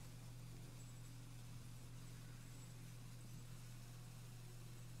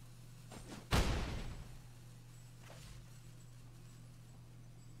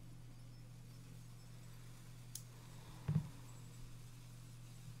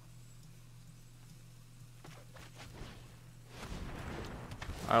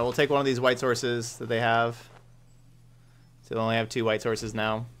 Alright, we'll take one of these white sources that they have. So they only have 2 white sources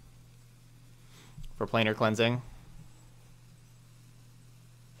now for planar cleansing.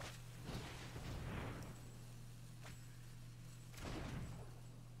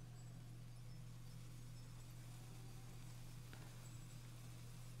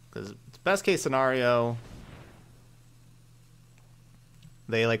 Because best case scenario,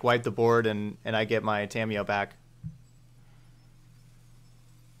 they like wipe the board and I get my Tameo back.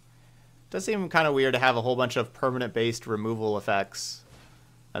 Does seem kind of weird to have a whole bunch of permanent based removal effects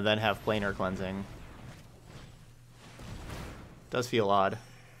and then have planar cleansing. Does feel odd.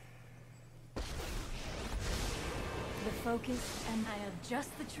 The focus, and I have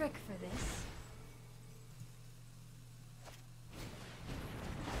just the trick for this.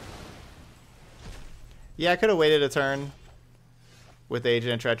 Yeah, I could have waited a turn with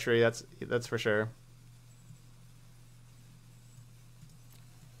Agent of Treachery, that's for sure.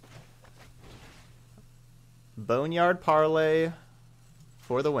 Boneyard Parley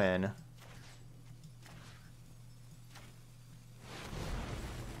for the win.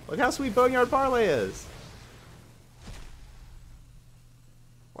 Look how sweet Boneyard Parley is.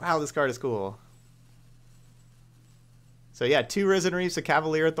 Wow, this card is cool. So yeah, 2 Risen Reefs, a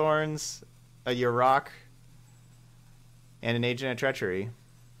Cavalier Thorns, a Yurok, and an Agent of Treachery.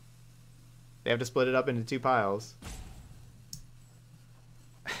 They have to split it up into 2 piles.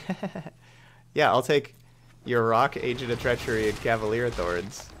 Yeah, I'll take Yurok, Agent of Treachery, and Cavalier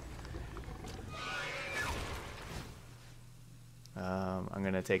Thorns. I'm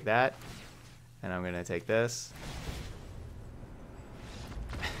going to take that, and I'm going to take this.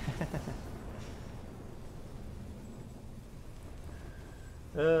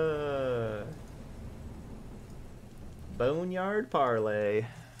 Boneyard Parley.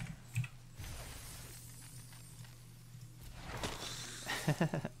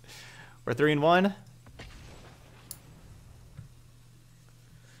 We're 3-1.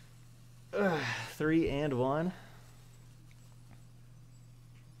 3-1.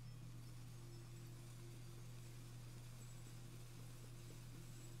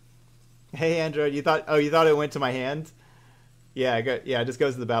 Hey Android, you thought it went to my hand? Yeah, it just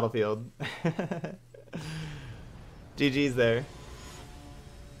goes to the battlefield. GG's there.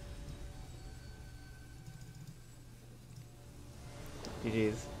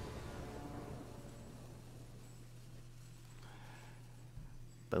 GG's.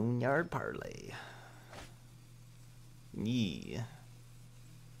 Boneyard Parley. Yeah.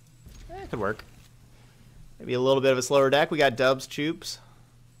 That could work. Maybe a little bit of a slower deck. We got dubs, choops.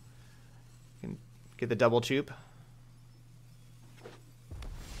 Can get the double choop.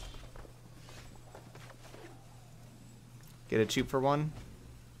 Get a choop for 1.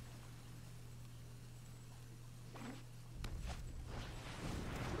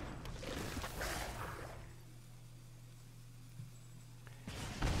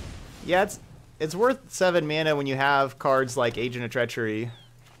 Yeah, it's worth 7 mana when you have cards like Agent of Treachery.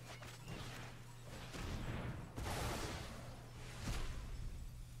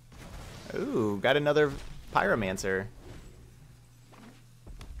 Ooh, got another Pyromancer.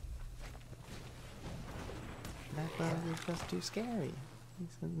 That bug is just too scary. He's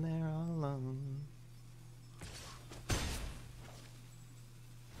sitting there all alone.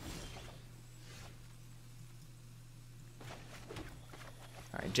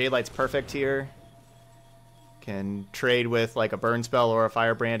 Alright, J-Light's perfect here. Can trade with like a burn spell or a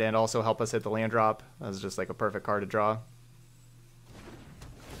firebrand and also help us hit the land drop. That's just like a perfect card to draw.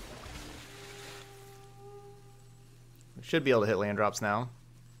 We should be able to hit land drops now.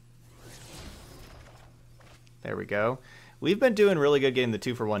 There we go. We've been doing really good getting the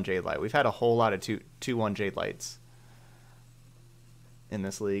 2-for-1 Jade Light. We've had a whole lot of 2-1 Jade Lights in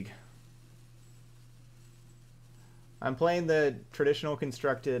this league. I'm playing the traditional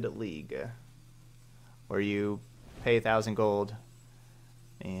constructed league, where you pay 1,000 gold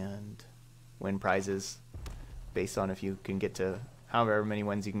and win prizes based on if you can get to however many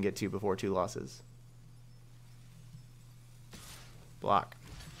wins you can get to before 2 losses. Block.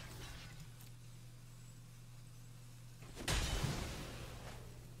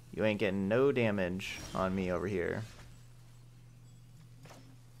 You ain't getting no damage on me over here.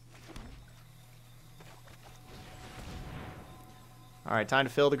 Alright, time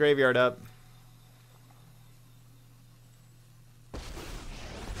to fill the graveyard up.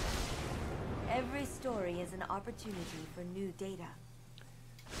 Every story is an opportunity for new data.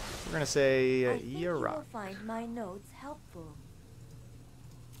 We're gonna say I think you you're will rock. find my notes helpful.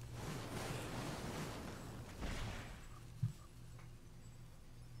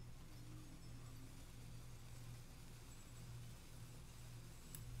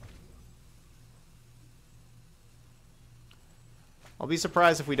 I'll be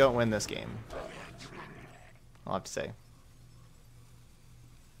surprised if we don't win this game. I'll have to say.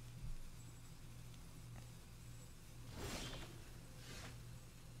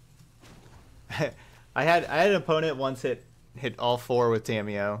 I had an opponent once hit all 4 with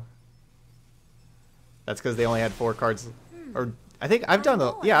Tameo. That's because they only had 4 cards. Or I think I've done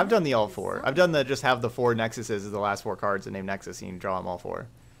I've done the all 4. I've done the just have the 4 Nexuses as the last 4 cards and name Nexus and you can draw them all 4.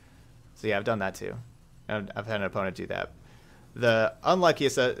 So yeah, I've done that too. And I've had an opponent do that. The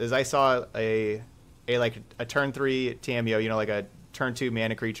unluckiest is I saw a turn 3 Tameo, you know, like a turn 2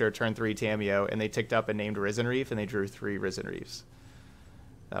 mana creature, turn 3 Tameo, and they ticked up and named Risen Reef, and they drew 3 Risen Reefs.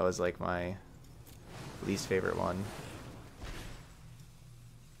 That was like my least favorite one.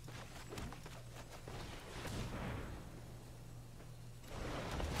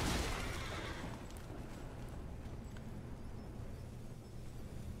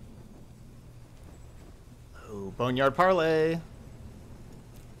 Oh, Boneyard Parley.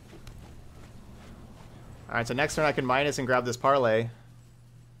 Alright, so next turn I can minus and grab this Parley.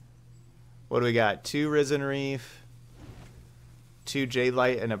 What do we got? 2 Risen Reef, 2 Jade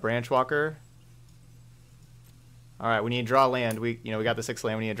Light, and a Branch Walker. Alright, we need to draw land. We got the 6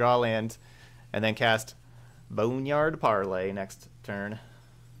 land. We need to draw land and then cast Boneyard Parley next turn.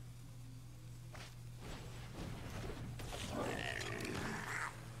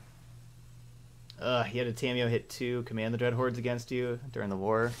 He had a Tameo hit 2, command the Dread Hordes against you during the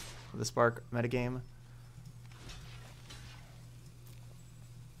war of the Spark metagame.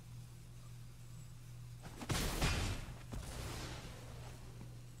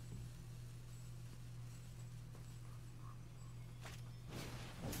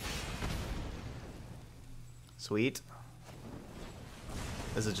 Sweet.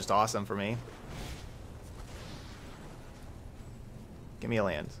 This is just awesome for me. Give me a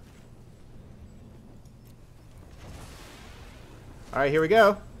land. Alright, here we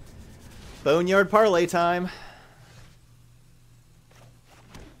go. Boneyard Parley time.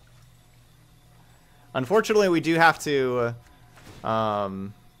 Unfortunately, we do have to...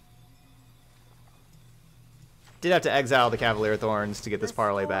 did have to exile the Cavalier Thorns to get this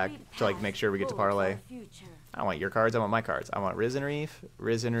Parley back, to like make sure we get to Parley. I don't want your cards, I want my cards. I want Risen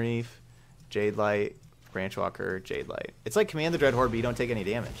Reef, Jade Light, Branch Walker, Jade Light. It's like Command the Dread Horde, but you don't take any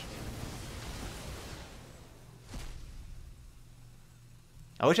damage.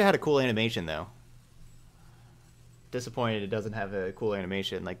 I wish I had a cool animation, though. Disappointed it doesn't have a cool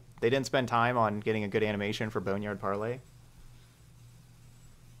animation. Like, they didn't spend time on getting a good animation for Boneyard Parley.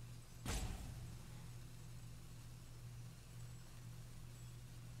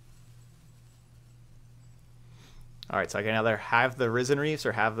 Alright, so I can either have the Risen Reefs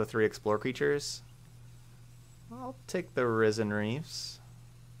or have the 3 Explore creatures. I'll take the Risen Reefs.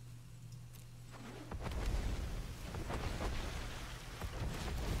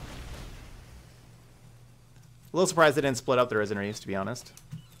 A little surprised they didn't split up the Risen Reefs, to be honest.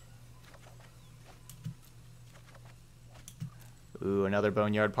 Ooh, another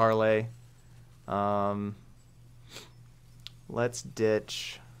Boneyard Parley. Let's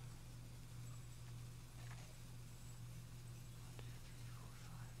ditch...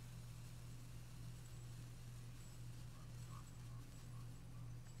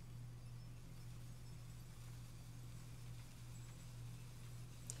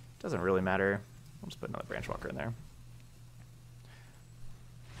 Doesn't really matter. I'll just put another branch walker in there.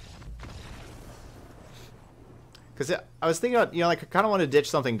 Because I was thinking about, you know, like I kind of want to ditch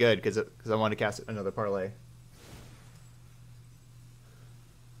something good because I want to cast another parlay.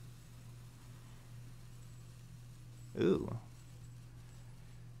 Ooh.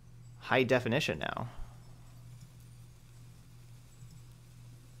 High definition now.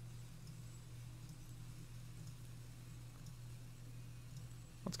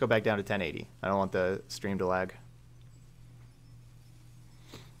 Let's go back down to 1080. I don't want the stream to lag.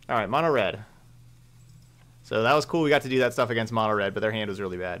 All right, mono red. So that was cool. We got to do that stuff against mono red, but their hand was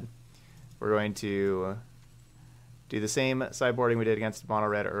really bad. We're going to do the same sideboarding we did against mono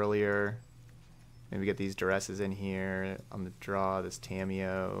red earlier. Maybe get these duresses in here on the draw, this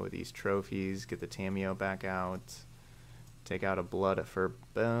Tameo, these trophies, get the Tameo back out. Take out a blood for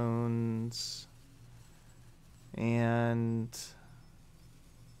bones. And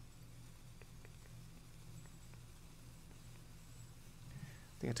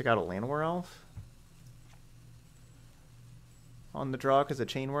I think I took out a Llanowar Elf on the draw because of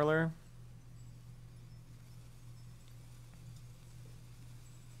Chain Whirler.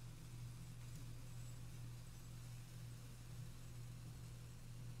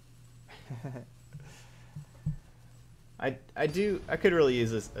 I could really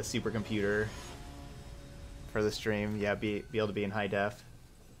use a supercomputer for the stream. Yeah, be able to be in high def.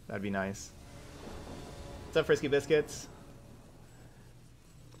 That'd be nice. What's up, Frisky Biscuits?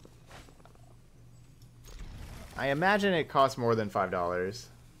 I imagine it costs more than $5.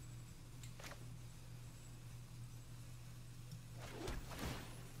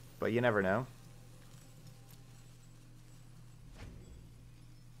 But you never know.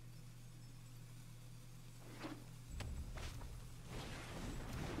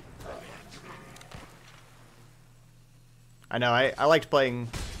 I know, I liked playing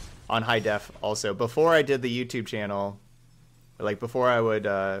on high def also. Before I did the YouTube channel, like before I would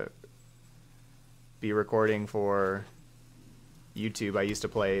be recording for YouTube, I used to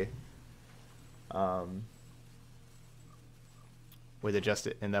play with it just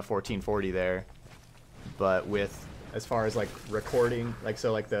in the 1440 there. But with, as far as like recording, like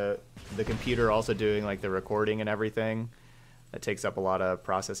so like the computer also doing like the recording and everything, that takes up a lot of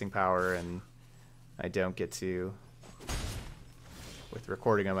processing power, and I don't get to, with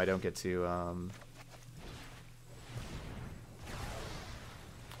recording them, I don't get to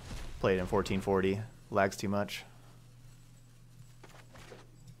play it in 1440. Lags too much.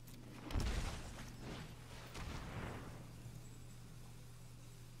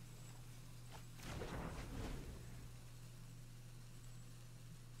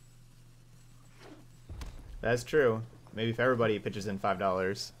 That's true. Maybe if everybody pitches in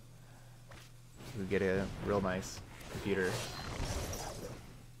 $5, we get a real nice computer.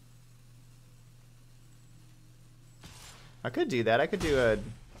 I could do that. I could do a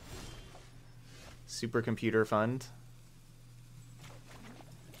supercomputer fund.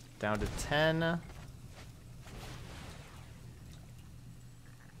 Down to 10.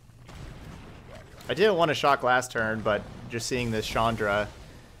 I didn't want to shock last turn, but just seeing this Chandra,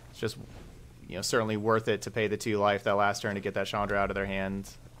 it's just, you know, certainly worth it to pay the 2 life that last turn to get that Chandra out of their hand.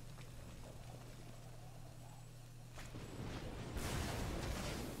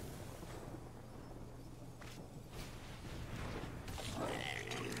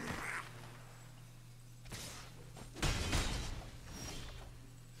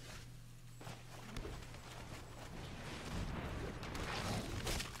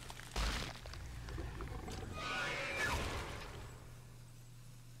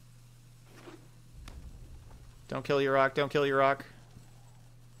 Don't kill your rock, don't kill your rock.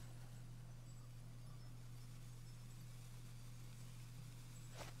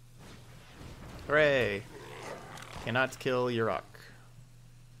 Hooray! Cannot kill your rock.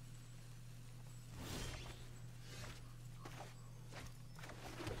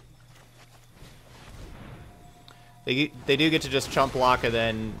 They do get to just chump block and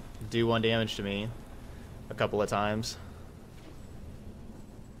then do 1 damage to me a couple of times.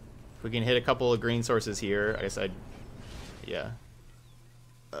 If we can hit a couple of green sources here, I guess I'd, yeah.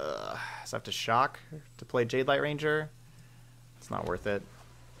 So I have to shock to play Jade Light Ranger. It's not worth it.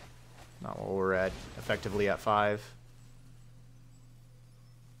 Not while we're at effectively at 5.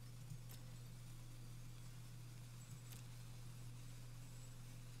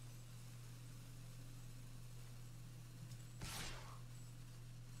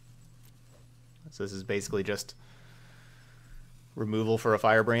 So this is basically just removal for a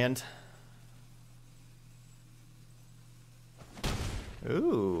Firebrand.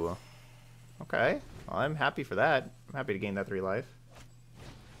 Ooh. Okay. Well, I'm happy for that. I'm happy to gain that 3 life.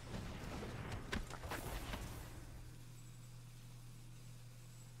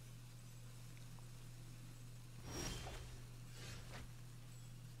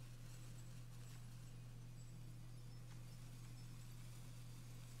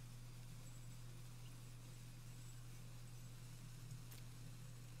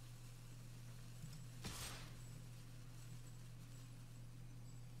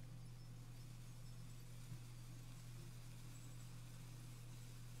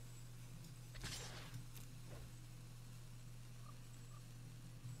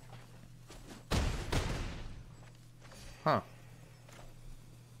 Huh.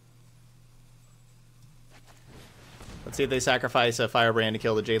 Let's see if they sacrifice a Firebrand to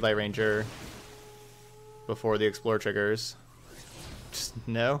kill the Jade Light Ranger before the Explore triggers. Just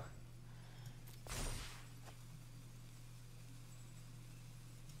no.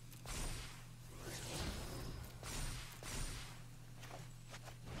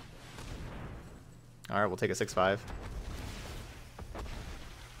 Alright, we'll take a 6-5.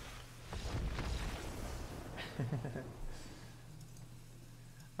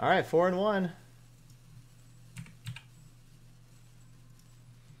 Alright, 4-1.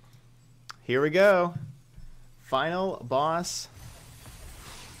 Here we go. Final boss.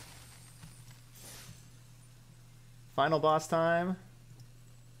 Final boss time.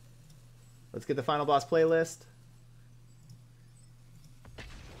 Let's get the final boss playlist.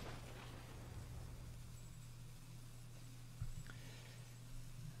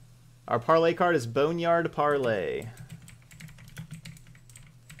 Our parlay card is Boneyard Parley.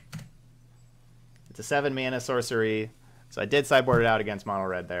 It's a 7-mana sorcery. So I did sideboard it out against mono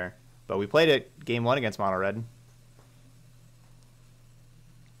red there. But we played it game 1 against mono red.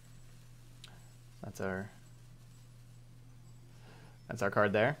 That's our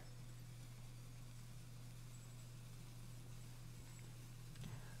card there.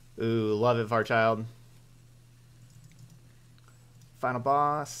 Ooh, love it, Farchild. Final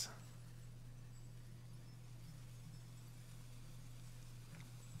boss.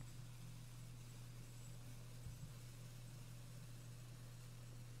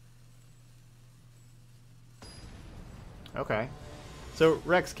 Okay. So,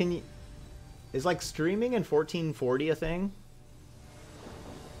 Rex, can you... Is, like, streaming in 1440 a thing?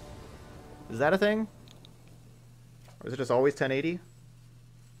 Is that a thing? Or is it just always 1080?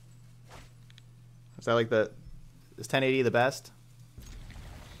 Is that, like, the... Is 1080 the best?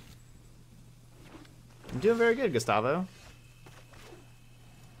 I'm doing very good, Gustavo.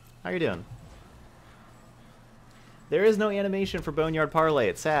 How you doing? There is no animation for Boneyard Parley.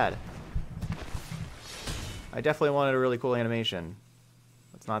 It's sad. I definitely wanted a really cool animation.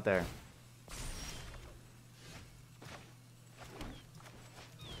 It's not there.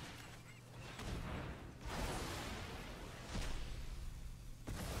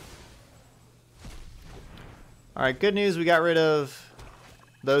 Alright, good news, we got rid of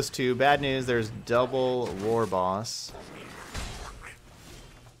those two. Bad news, there's double War Boss.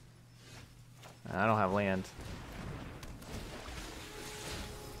 I don't have land.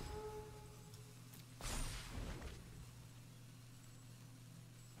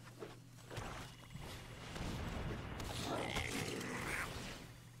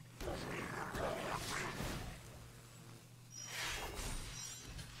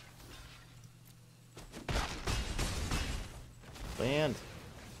 Land.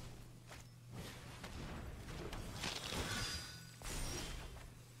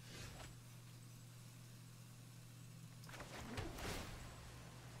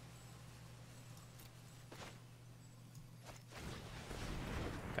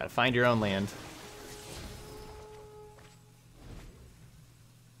 Gotta find your own land.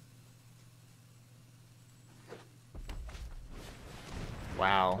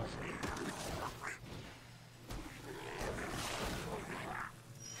 Wow.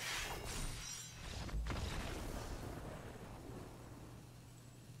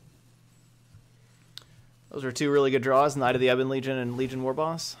 Those are two really good draws, Knight of the Ebon Legion and Legion War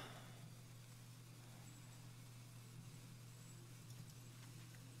Boss.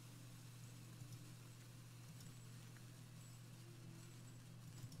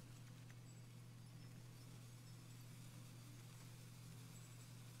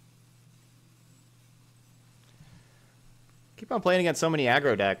 Keep on playing against so many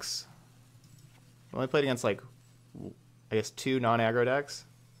aggro decks. I only played against, like, I guess 2 non-aggro decks.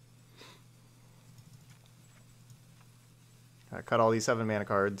 I cut all these 7-mana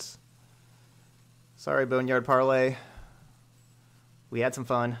cards. Sorry, Boneyard Parley. We had some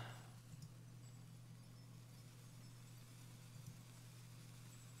fun.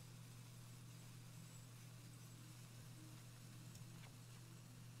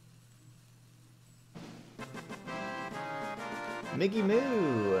 Miggy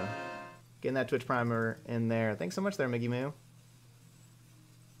Moo! Getting that Twitch Primer in there. Thanks so much there, Miggy Moo.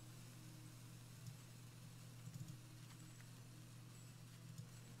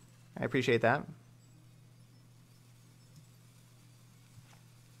 I appreciate that.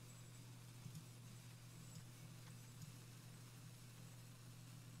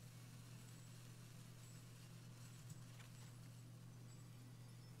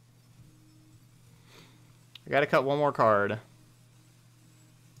 I gotta cut one more card.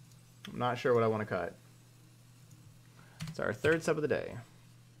 I'm not sure what I want to cut. It's our third sub of the day.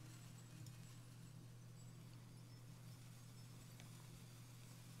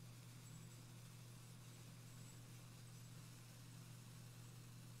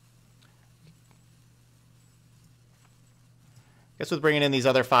 Guess with bringing in these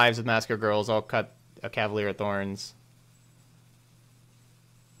other 5s with Massacre Girls, I'll cut a Cavalier of Thorns.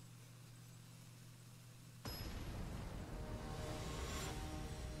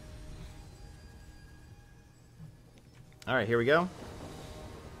 Alright, here we go.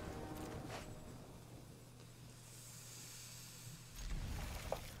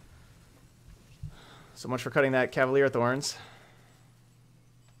 So much for cutting that Cavalier of Thorns.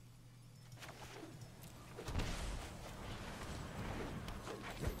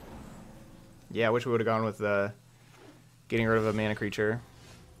 Yeah, I wish we would have gone with getting rid of a mana creature.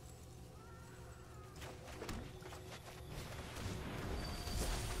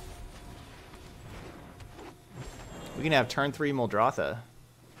 We can have turn 3 Muldrotha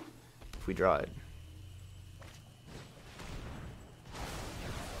if we draw it.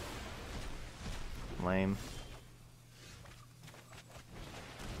 Lame.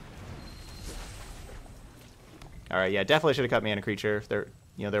 All right, yeah, definitely should have cut mana creature if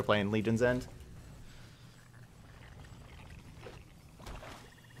they're playing Legion's End.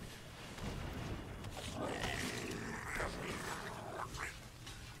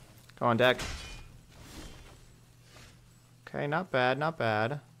 Come on, deck. Okay, not bad, not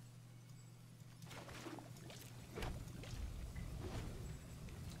bad.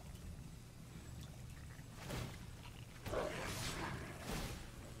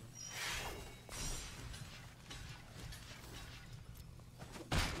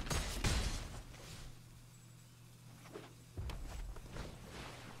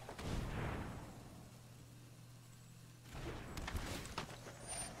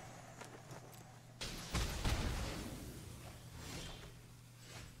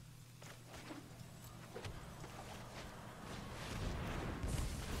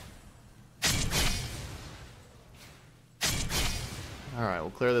 Alright,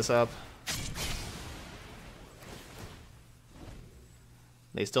 we'll clear this up.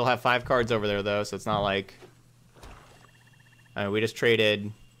 They still have 5 cards over there, though, so it's not like... I mean, we just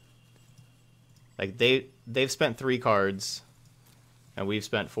traded... Like, they've spent 3 cards, and we've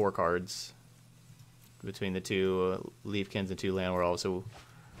spent 4 cards between the 2 Leafkins and 2 Landworld, so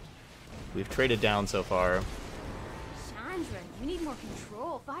we've traded down so far. Chandra, you need more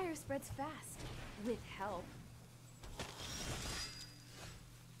control. Fire spreads fast. With help.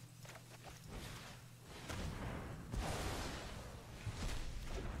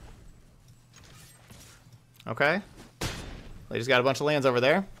 Okay. They just got a bunch of lands over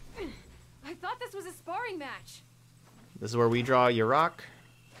there. I thought this was a sparring match. This is where we draw your rock.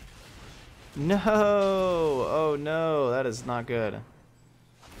 No! Oh no, that is not good.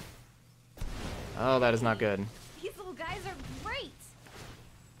 Oh, that is not good. These little guys are great.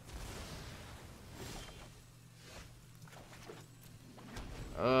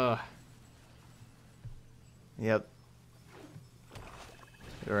 Ugh. Yep.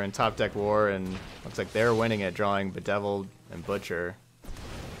 We're in top deck war, and looks like they're winning it, drawing Bedeviled and Butcher.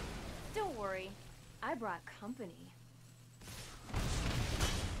 Don't worry, I brought company.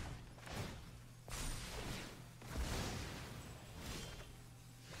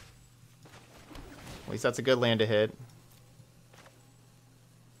 At least that's a good land to hit.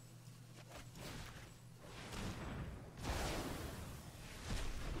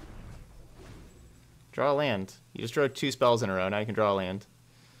 Draw a land. You just drew 2 spells in a row, now you can draw a land.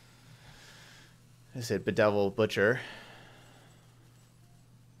 I said Bedevil Butcher.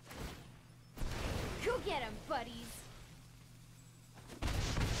 Go get 'em, buddies.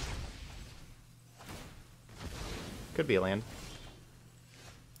 Could be a land.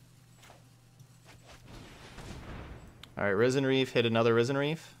 Alright, Risen Reef, hit another Risen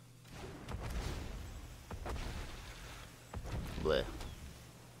Reef. Bleh.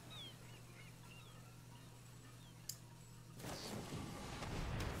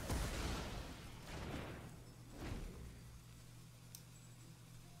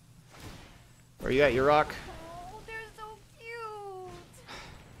 Where you at, your rock? Oh, they're so cute.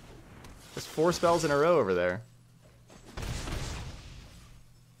 There's 4 spells in a row over there.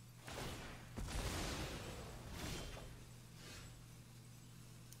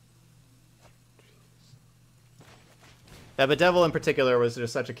 That Bedevil in particular was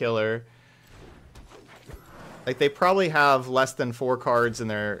just such a killer. Like, they probably have less than 4 cards in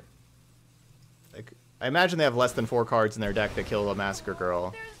their... Like, I imagine they have less than 4 cards in their deck that kill a Massacre Girl.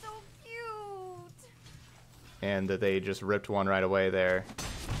 They're so cute. And that they just ripped one right away there.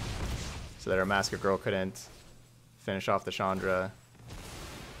 So that our Massacre Girl couldn't finish off the Chandra.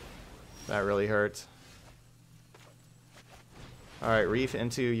 That really hurt. Alright, Reef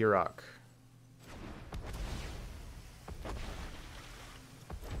into Yurok.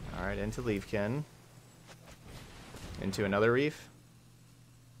 Alright, into Leafkin. Into another Reef.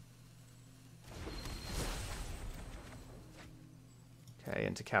 Okay,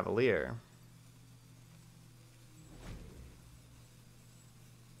 into Cavalier.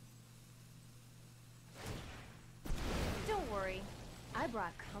 Don't worry, I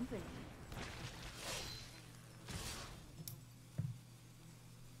brought company.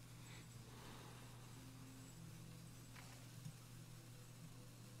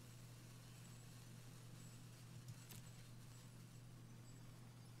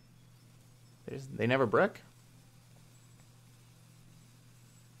 They never brick?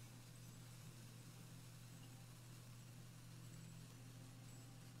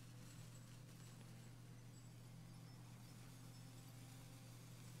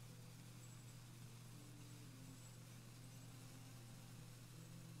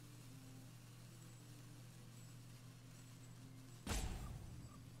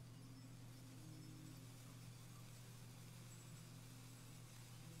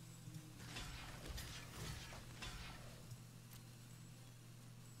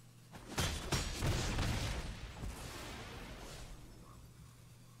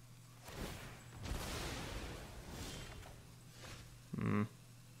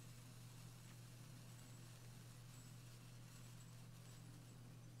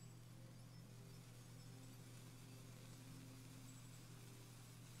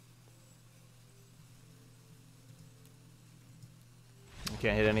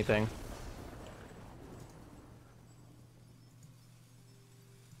 Can't hit anything.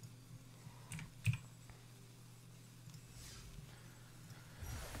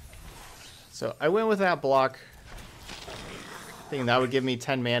 So I went with that block, thinking that would give me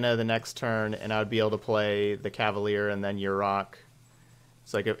 10 mana the next turn, and I would be able to play the Cavalier and then Yurok.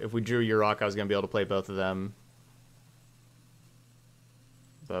 It's like if we drew Yurok, I was going to be able to play both of them.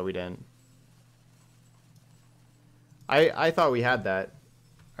 But we didn't. I thought we had that.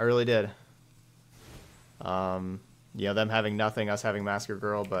 I really did. You know, them having nothing, us having Masker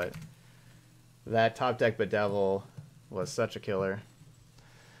Girl, but that top deck Bedevil was such a killer.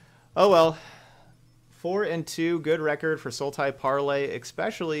 Oh well. 4-2, good record for Sultai Parley,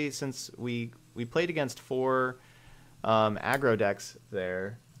 especially since we played against 4 aggro decks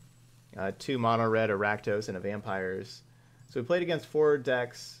there. 2 mono red, a Rakdos, and a Vampires. So we played against 4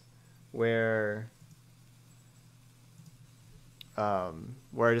 decks where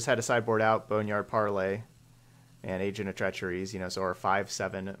I just had to sideboard out Boneyard Parley and Agent of Treacheries, you know, so our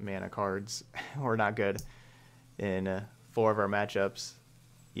 5/7 mana cards were not good in 4 of our matchups.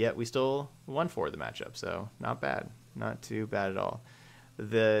 Yet we still won 4 of the matchup, so not bad. Not too bad at all.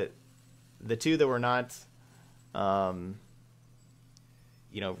 The 2 that were not, you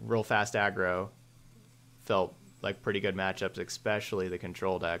know, real fast aggro felt like pretty good matchups, especially the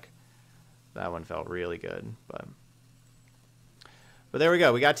control deck. That one felt really good, but there we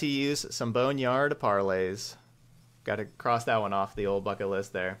go. We got to use some Boneyard Parleys. Got to cross that one off the old bucket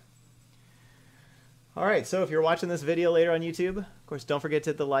list there. All right, so if you're watching this video later on YouTube, of course, don't forget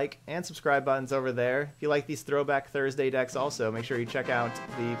to hit the like and subscribe buttons over there. If you like these Throwback Thursday decks also, make sure you check out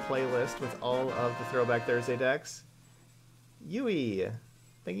the playlist with all of the Throwback Thursday decks. Yui,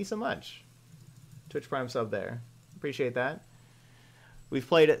 thank you so much. Twitch Prime sub there. Appreciate that. We've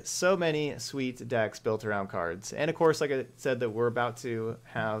played so many sweet decks built around cards. And of course, like I said, that we're about to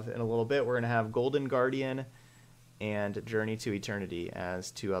have in a little bit, we're going to have Golden Guardian and Journey to Eternity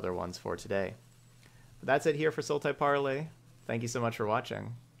as 2 other ones for today. But that's it here for Sultai Parley. Thank you so much for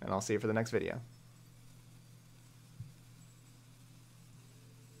watching, and I'll see you for the next video.